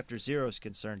as Chapter 0 is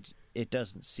concerned, it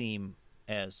doesn't seem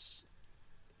as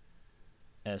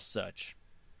as such.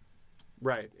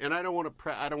 Right, and I don't want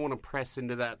to press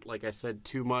into that, like I said,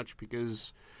 too much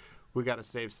because we got to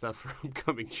save stuff for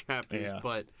upcoming chapters. Yeah.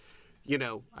 But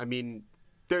I mean,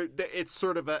 it's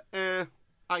sort of a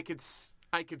I could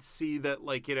see that,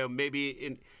 like,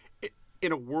 maybe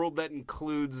in a world that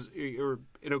includes, or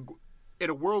in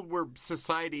a world where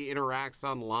society interacts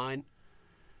online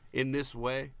in this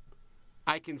way,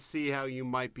 I can see how you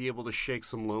might be able to shake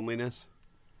some loneliness.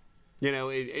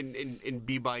 And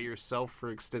be by yourself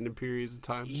for extended periods of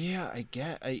time. Yeah, I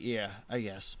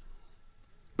guess.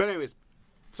 But anyways,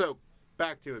 so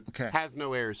back to it. Okay. Has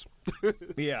no heirs.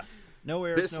 Yeah, no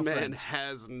heirs, This no man friends.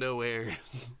 has no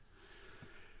heirs.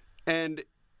 And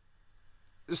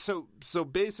so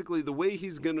basically, the way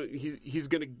he's gonna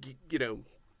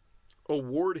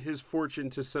award his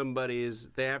fortune to somebody is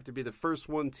they have to be the first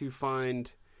one to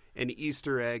find an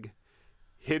Easter egg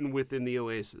hidden within the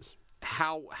oasis.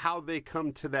 How they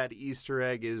come to that Easter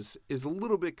egg is a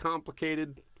little bit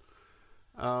complicated,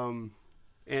 and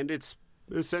it's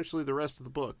essentially the rest of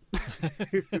the book.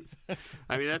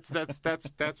 I mean,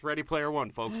 that's Ready Player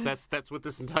One, folks. That's what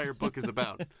this entire book is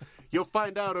about. You'll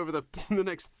find out over the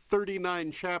next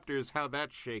 39 chapters how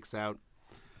that shakes out.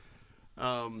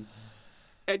 And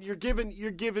you're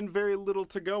given very little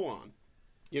to go on.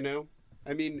 I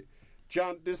mean,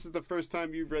 John, this is the first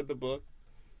time you've read the book.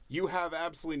 You have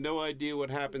absolutely no idea what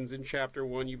happens in Chapter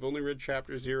 1. You've only read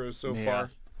Chapter 0 so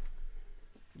far.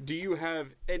 Do you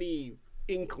have any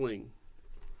inkling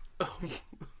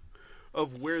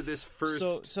of where this first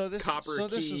copper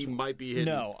key might be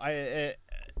hidden? No,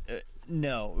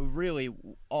 no. Really,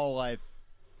 all I've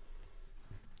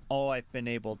been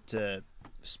able to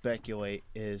speculate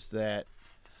is that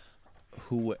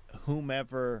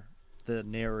whomever the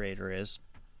narrator is,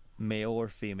 male or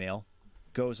female,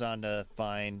 goes on to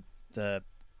find the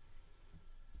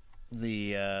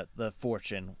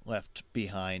fortune left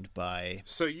behind by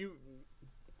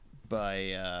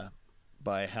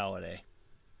Halliday.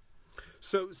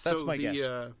 So that's my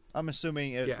guess. I'm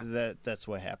assuming that's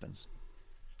what happens.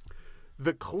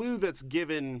 The clue that's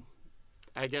given,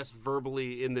 I guess,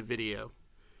 verbally in the video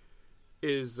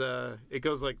is it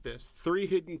goes like this: 3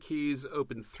 hidden keys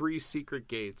open 3 secret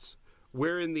gates,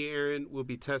 wherein the errant will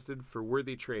be tested for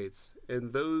worthy traits,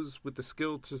 and those with the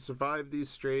skill to survive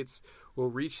these traits will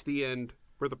reach the end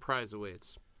where the prize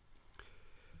awaits.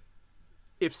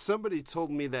 If somebody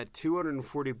told me that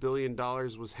 $240 billion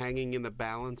was hanging in the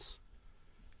balance,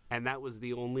 and that was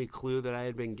the only clue that I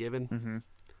had been given,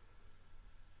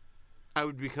 I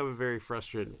would become a very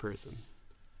frustrated person.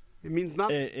 It means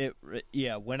nothing.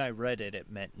 Yeah, when I read it,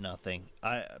 it meant nothing.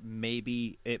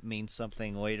 Maybe it means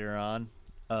something later on.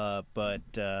 But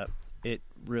it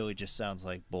really just sounds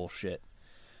like bullshit.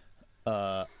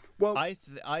 Well, I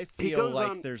feel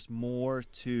like there's more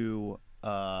to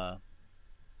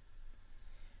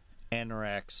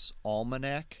Anorak's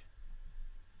Almanac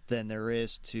than there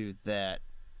is to that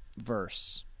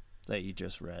verse that you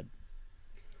just read.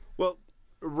 Well,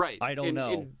 right. I don't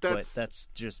know, but that's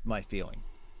just my feeling.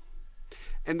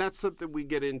 And that's something we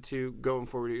get into going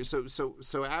forward here.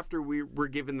 So after we're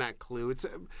given that clue,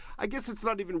 I guess it's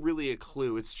not even really a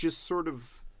clue. It's just sort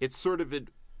of a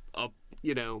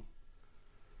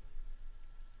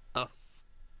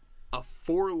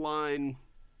 4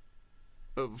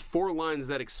 lines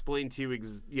that explain to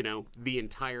you, the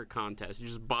entire contest. It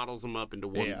just bottles them up into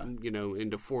one,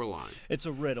 into 4 lines. It's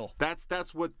a riddle.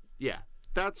 That's what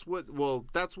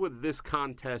this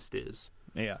contest is.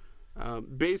 Yeah.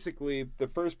 Basically, the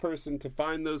first person to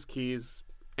find those keys,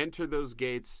 enter those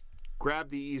gates, grab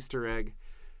the Easter egg,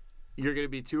 you're going to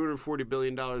be $240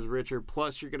 billion richer,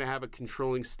 plus you're going to have a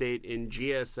controlling stake in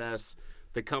GSS,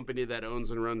 the company that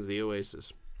owns and runs the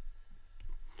Oasis.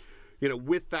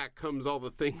 With that comes all the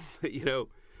things that,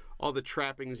 all the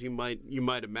trappings you might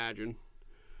imagine.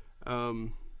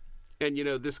 And,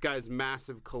 this guy's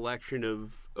massive collection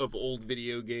of old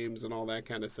video games and all that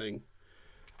kind of thing.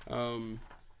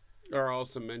 Are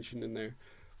also mentioned in there,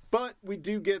 but we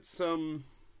do get a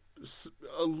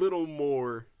little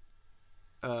more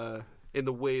in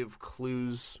the way of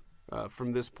clues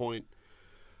from this point.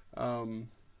 Gosh,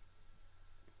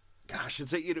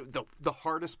 it's the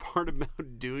hardest part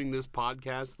about doing this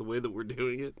podcast, the way that we're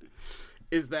doing it,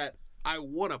 is that I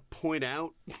want to point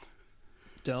out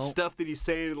stuff that he's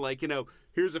saying, like,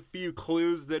 here's a few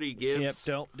clues that he gives.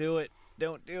 Yep,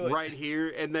 don't do it right here,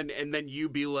 and then you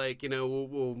be like,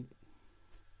 well,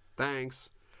 thanks.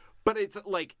 But it's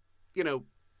like,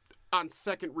 on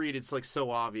second read, it's like so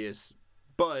obvious.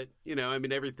 But,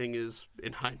 everything is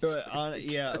in hindsight.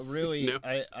 Really,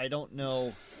 I don't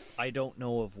know. I don't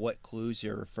know of what clues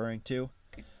you're referring to.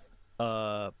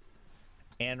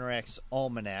 Anorak's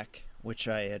Almanac, which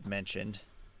I had mentioned,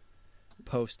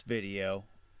 post video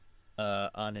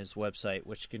on his website,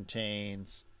 which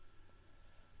contains,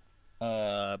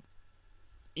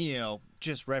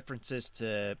 just references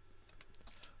to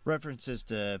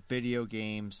video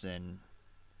games and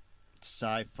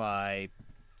sci-fi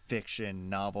fiction,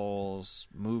 novels,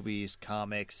 movies,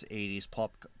 comics, 80s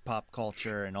pop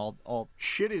culture, and all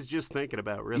shit he's just thinking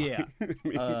about, really.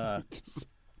 Yeah.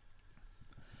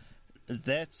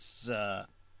 That's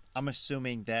I'm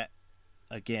assuming that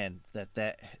again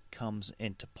that comes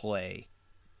into play,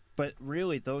 but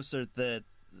really those are the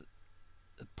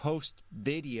post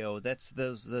video.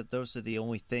 Those are the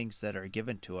only things that are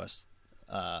given to us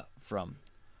from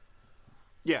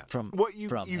what you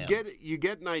him. get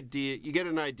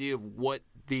an idea of what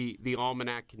the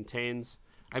almanac contains.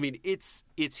 I mean, it's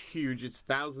huge. It's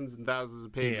thousands and thousands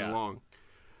of pages long.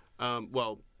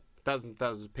 Thousands and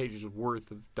thousands of pages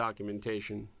worth of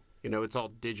documentation. It's all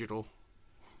digital.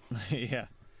 Yeah.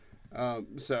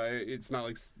 So it's not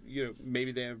like,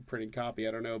 maybe they have a printed copy.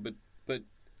 I don't know, but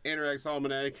Anorak's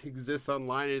Almanac exists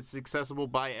online. And it's accessible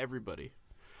by everybody.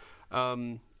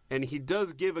 And he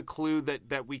does give a clue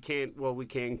that we can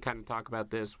kind of talk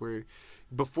about this, where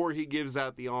before he gives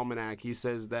out the almanac, he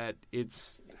says that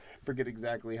it's, I forget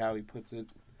exactly how he puts it,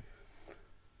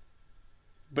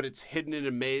 but it's hidden in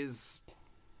a maze,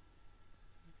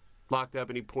 locked up,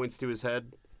 and he points to his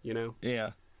head,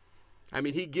 Yeah. I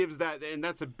mean, he gives that, and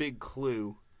that's a big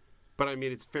clue. But I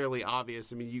mean, it's fairly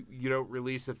obvious. I mean, you don't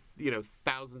release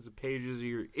thousands of pages of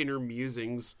your inner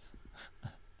musings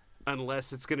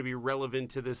unless it's going to be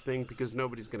relevant to this thing, because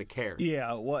nobody's going to care.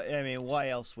 Yeah. Why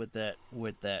else would that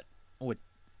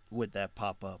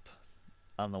pop up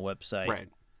on the website right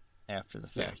after the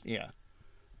fact? Yeah.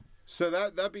 So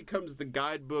that becomes the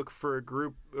guidebook for a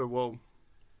group.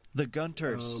 The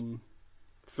Gunters.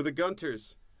 For the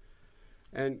Gunters.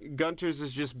 And Gunters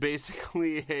is just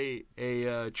basically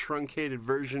a truncated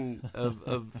version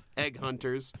of Egg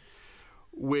Hunters,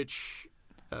 which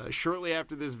shortly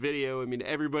after this video, I mean,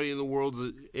 everybody in the world's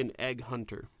an egg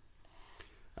hunter.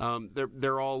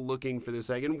 They're all looking for this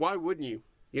egg, and why wouldn't you?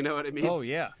 You know what I mean? Oh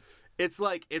yeah. It's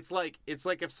like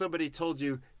if somebody told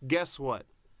you, guess what?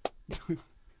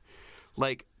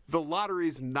 Like, the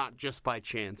lottery's not just by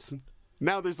chance.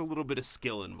 Now there's a little bit of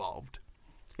skill involved.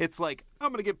 It's like, I'm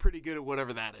going to get pretty good at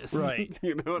whatever that is. Right.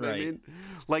 You know what I mean?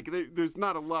 Like, there's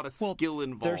not a lot of skill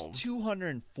involved. There's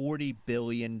 $240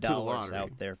 billion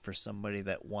out there for somebody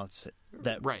that wants it.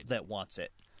 That wants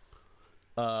it.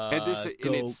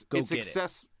 It's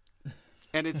success.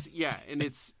 And it's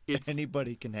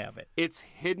anybody can have it. It's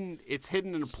hidden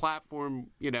in a platform,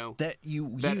 that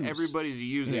use. Everybody's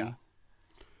using. Yeah.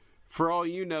 For all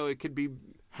you know, it could be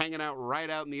hanging out right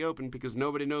out in the open because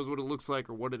nobody knows what it looks like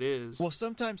or what it is. Well,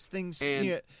 sometimes things.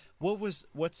 What's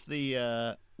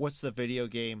the video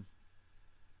game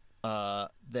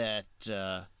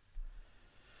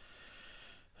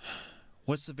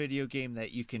what's the video game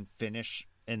that you can finish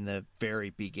in the very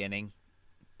beginning,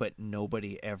 but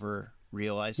nobody ever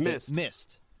realized Myst. it?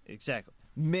 Myst. Exactly.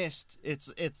 Myst.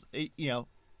 It's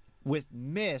with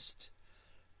Myst,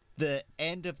 the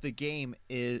end of the game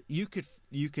is you could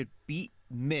beat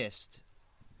Myst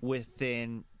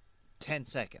within 10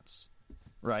 seconds,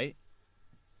 right?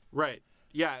 Right.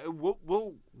 Yeah.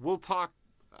 We'll talk.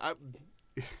 I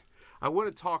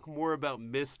want to talk more about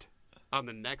Myst on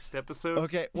the next episode.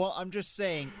 Okay. Well, I'm just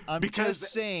saying.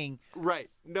 Right.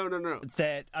 No.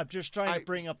 That I'm just trying to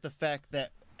bring up the fact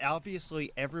that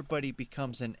obviously everybody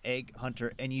becomes an egg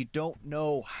hunter, and you don't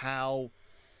know how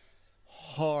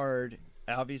hard.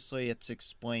 Obviously, it's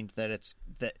explained that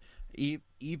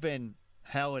even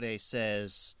Halliday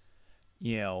says,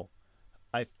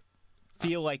 I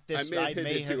feel like this.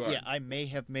 I may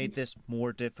have made this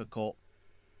more difficult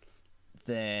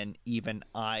than even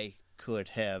I could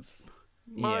have.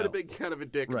 Might have been kind of a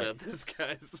dick about this,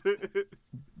 guys.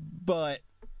 But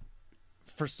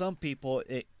for some people,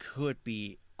 it could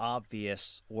be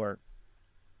obvious or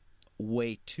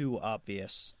way too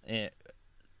obvious.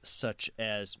 Such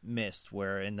as Myst,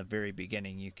 where in the very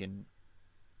beginning you can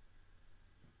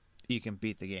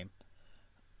beat the game,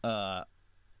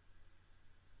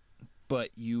 but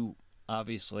you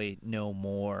obviously know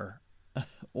more,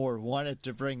 or wanted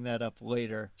to bring that up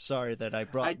later. Sorry that I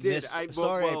brought Myst. I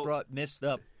brought Myst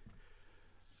up.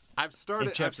 I've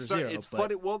started. Zero, it's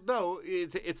funny. Well, no,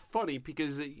 it's funny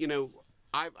because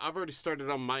I've already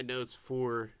started on my notes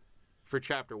for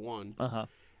chapter 1.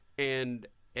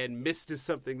 And Myst is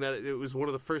something that it was one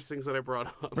of the first things that I brought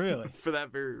up. Really? For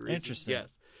that very reason. Interesting.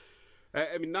 Yes.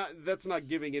 I mean, that's not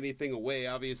giving anything away.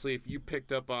 Obviously, if you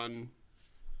picked up on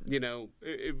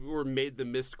or made the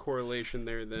missed correlation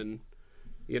there, then,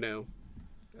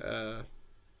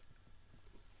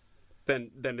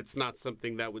 then it's not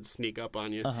something that would sneak up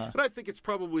on you. But I think it's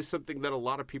probably something that a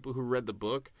lot of people who read the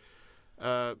book,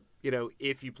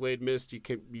 if you played Myst, you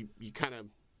kind of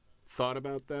thought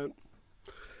about that.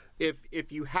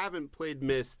 If you haven't played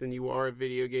Myst and you are a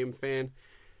video game fan,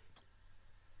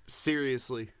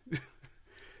 seriously,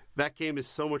 that game is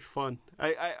so much fun.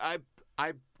 I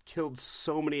killed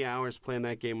so many hours playing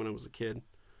that game when I was a kid.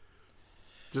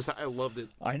 I loved it.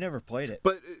 I never played it,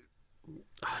 but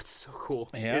it's so cool.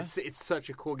 Yeah? It's such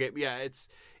a cool game. Yeah, it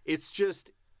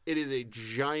is a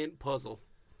giant puzzle,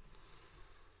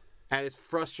 and it's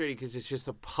frustrating because it's just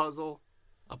a puzzle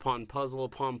upon puzzle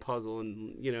upon puzzle,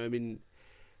 and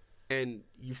and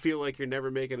you feel like you're never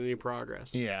making any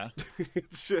progress. Yeah.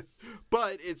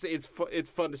 But it's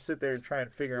fun to sit there and try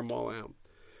and figure them all out.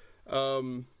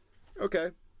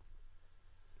 Okay.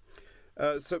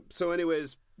 So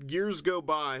anyways, years go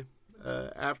by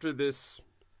after this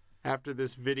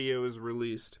video is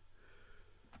released,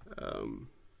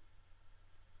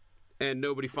 and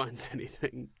nobody finds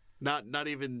anything. Not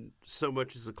even so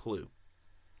much as a clue.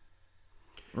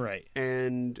 Right.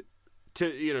 And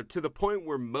to the point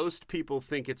where most people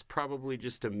think it's probably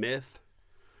just a myth,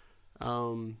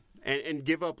 and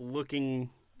give up looking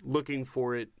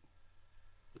for it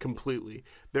completely.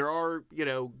 There are,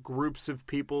 groups of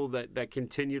people that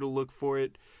continue to look for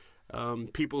it.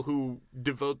 People who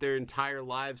devote their entire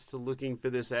lives to looking for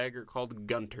this egg are called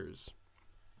gunters.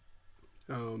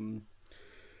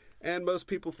 And most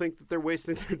people think that they're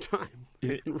wasting their time.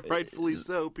 Rightfully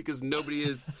so, because nobody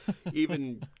has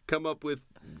even come up with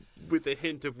a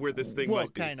hint of where this thing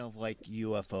might be. Kind of like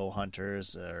UFO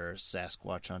hunters or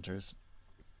Sasquatch hunters,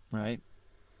 right?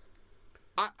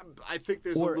 I think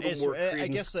there's a little more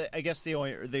credence. I guess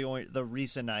the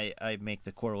reason I make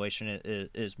the correlation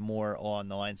is more along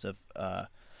the lines of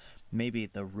maybe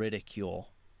the ridicule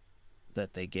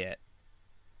that they get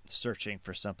searching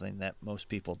for something that most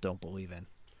people don't believe in.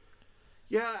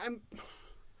 Yeah,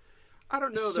 I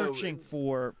don't know though. Searching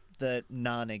for the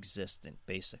non-existent,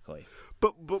 basically.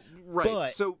 But right.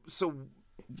 So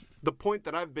the point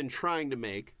that I've been trying to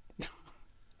make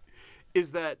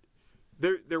is that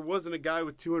there wasn't a guy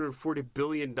with $240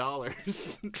 billion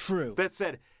True. that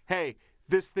said, "Hey,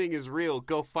 this thing is real.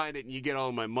 Go find it and you get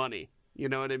all my money." You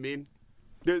know what I mean?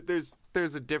 There's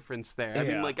a difference there. I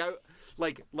mean, like it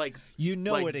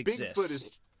exists. Bigfoot is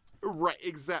right.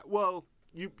 Exact. Well,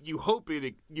 you hope it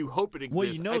exists. Well,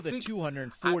 that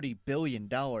 $240 billion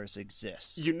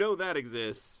exists. You know that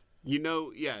exists.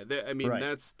 Yeah.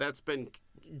 Right. That's been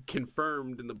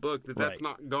confirmed in the book that's right.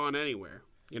 not gone anywhere.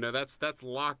 That's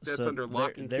locked. That's under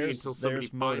lock and key until somebody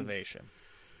finds motivation.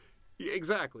 Yeah,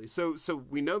 exactly. So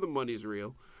we know the money's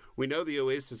real. We know the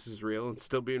Oasis is real and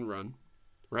still being run,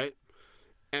 right?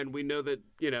 And we know that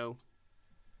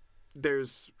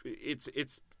it's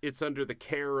under the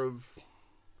care of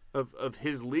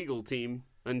his legal team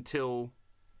until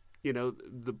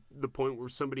the point where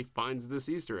somebody finds this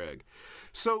Easter egg.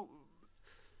 So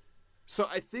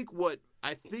I think what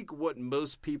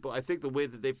most people, I think the way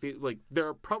that they feel, like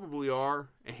there probably are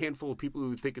a handful of people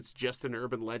who think it's just an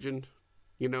urban legend.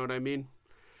 You know what I mean?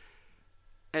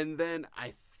 And then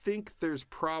I think there's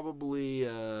probably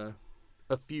a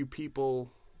few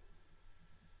people,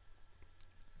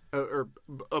 or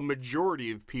a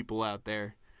majority of people out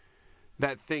there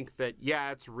that think that,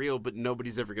 yeah, it's real, but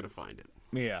nobody's ever going to find it.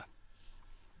 Yeah.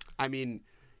 I mean,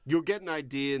 you'll get an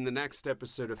idea in the next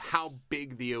episode of how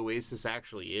big the Oasis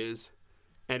actually is.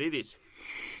 And it is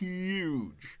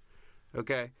huge.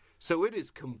 Okay? So it is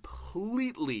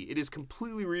completely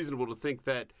reasonable to think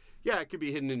that, yeah, it could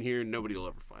be hidden in here and nobody will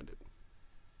ever find it.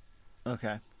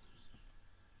 Okay.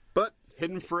 But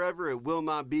hidden forever it will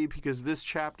not be, because this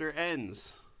chapter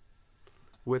ends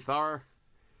with our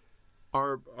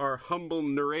humble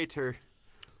narrator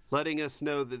letting us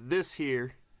know that this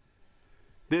here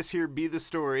be the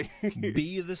story.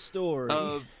 Be the story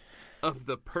of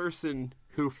the person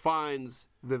who finds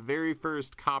the very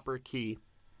first copper key.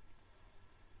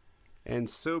 And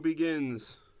so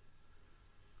begins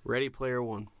Ready Player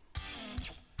One.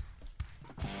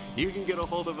 You can get a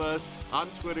hold of us on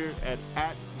Twitter at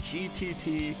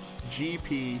GTTGPpod,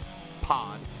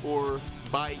 or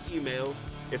by email,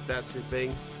 if that's your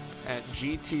thing, at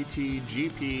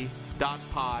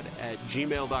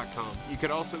gttgp.pod@gmail.com. You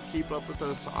can also keep up with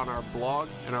us on our blog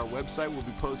and our website. We'll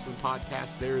be posting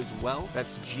podcasts there as well.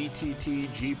 That's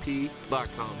gttgp.com.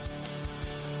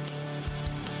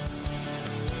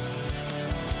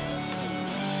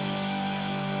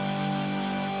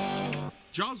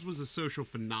 Jaws was a social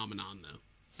phenomenon, though.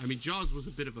 I mean, Jaws was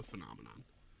a bit of a phenomenon.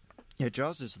 Yeah,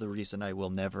 Jaws is the reason I will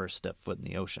never step foot in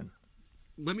the ocean.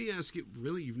 Let me ask you,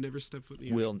 really, you've never stepped foot in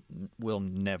the ocean? Will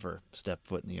never step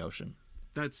foot in the ocean.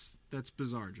 That's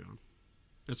bizarre, John.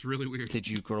 That's really weird. Did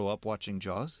you grow up watching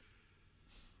Jaws?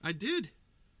 I did.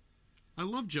 I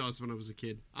loved Jaws when I was a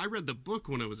kid. I read the book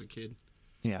when I was a kid.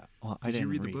 Yeah, well, Did you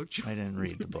read the book? I didn't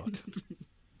read the book.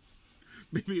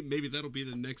 Maybe that'll be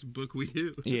the next book we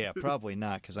do. Yeah, probably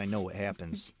not, because I know what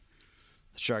happens.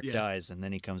 The shark dies, and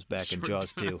then he comes back in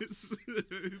Jaws 2.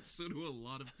 So do a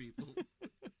lot of people.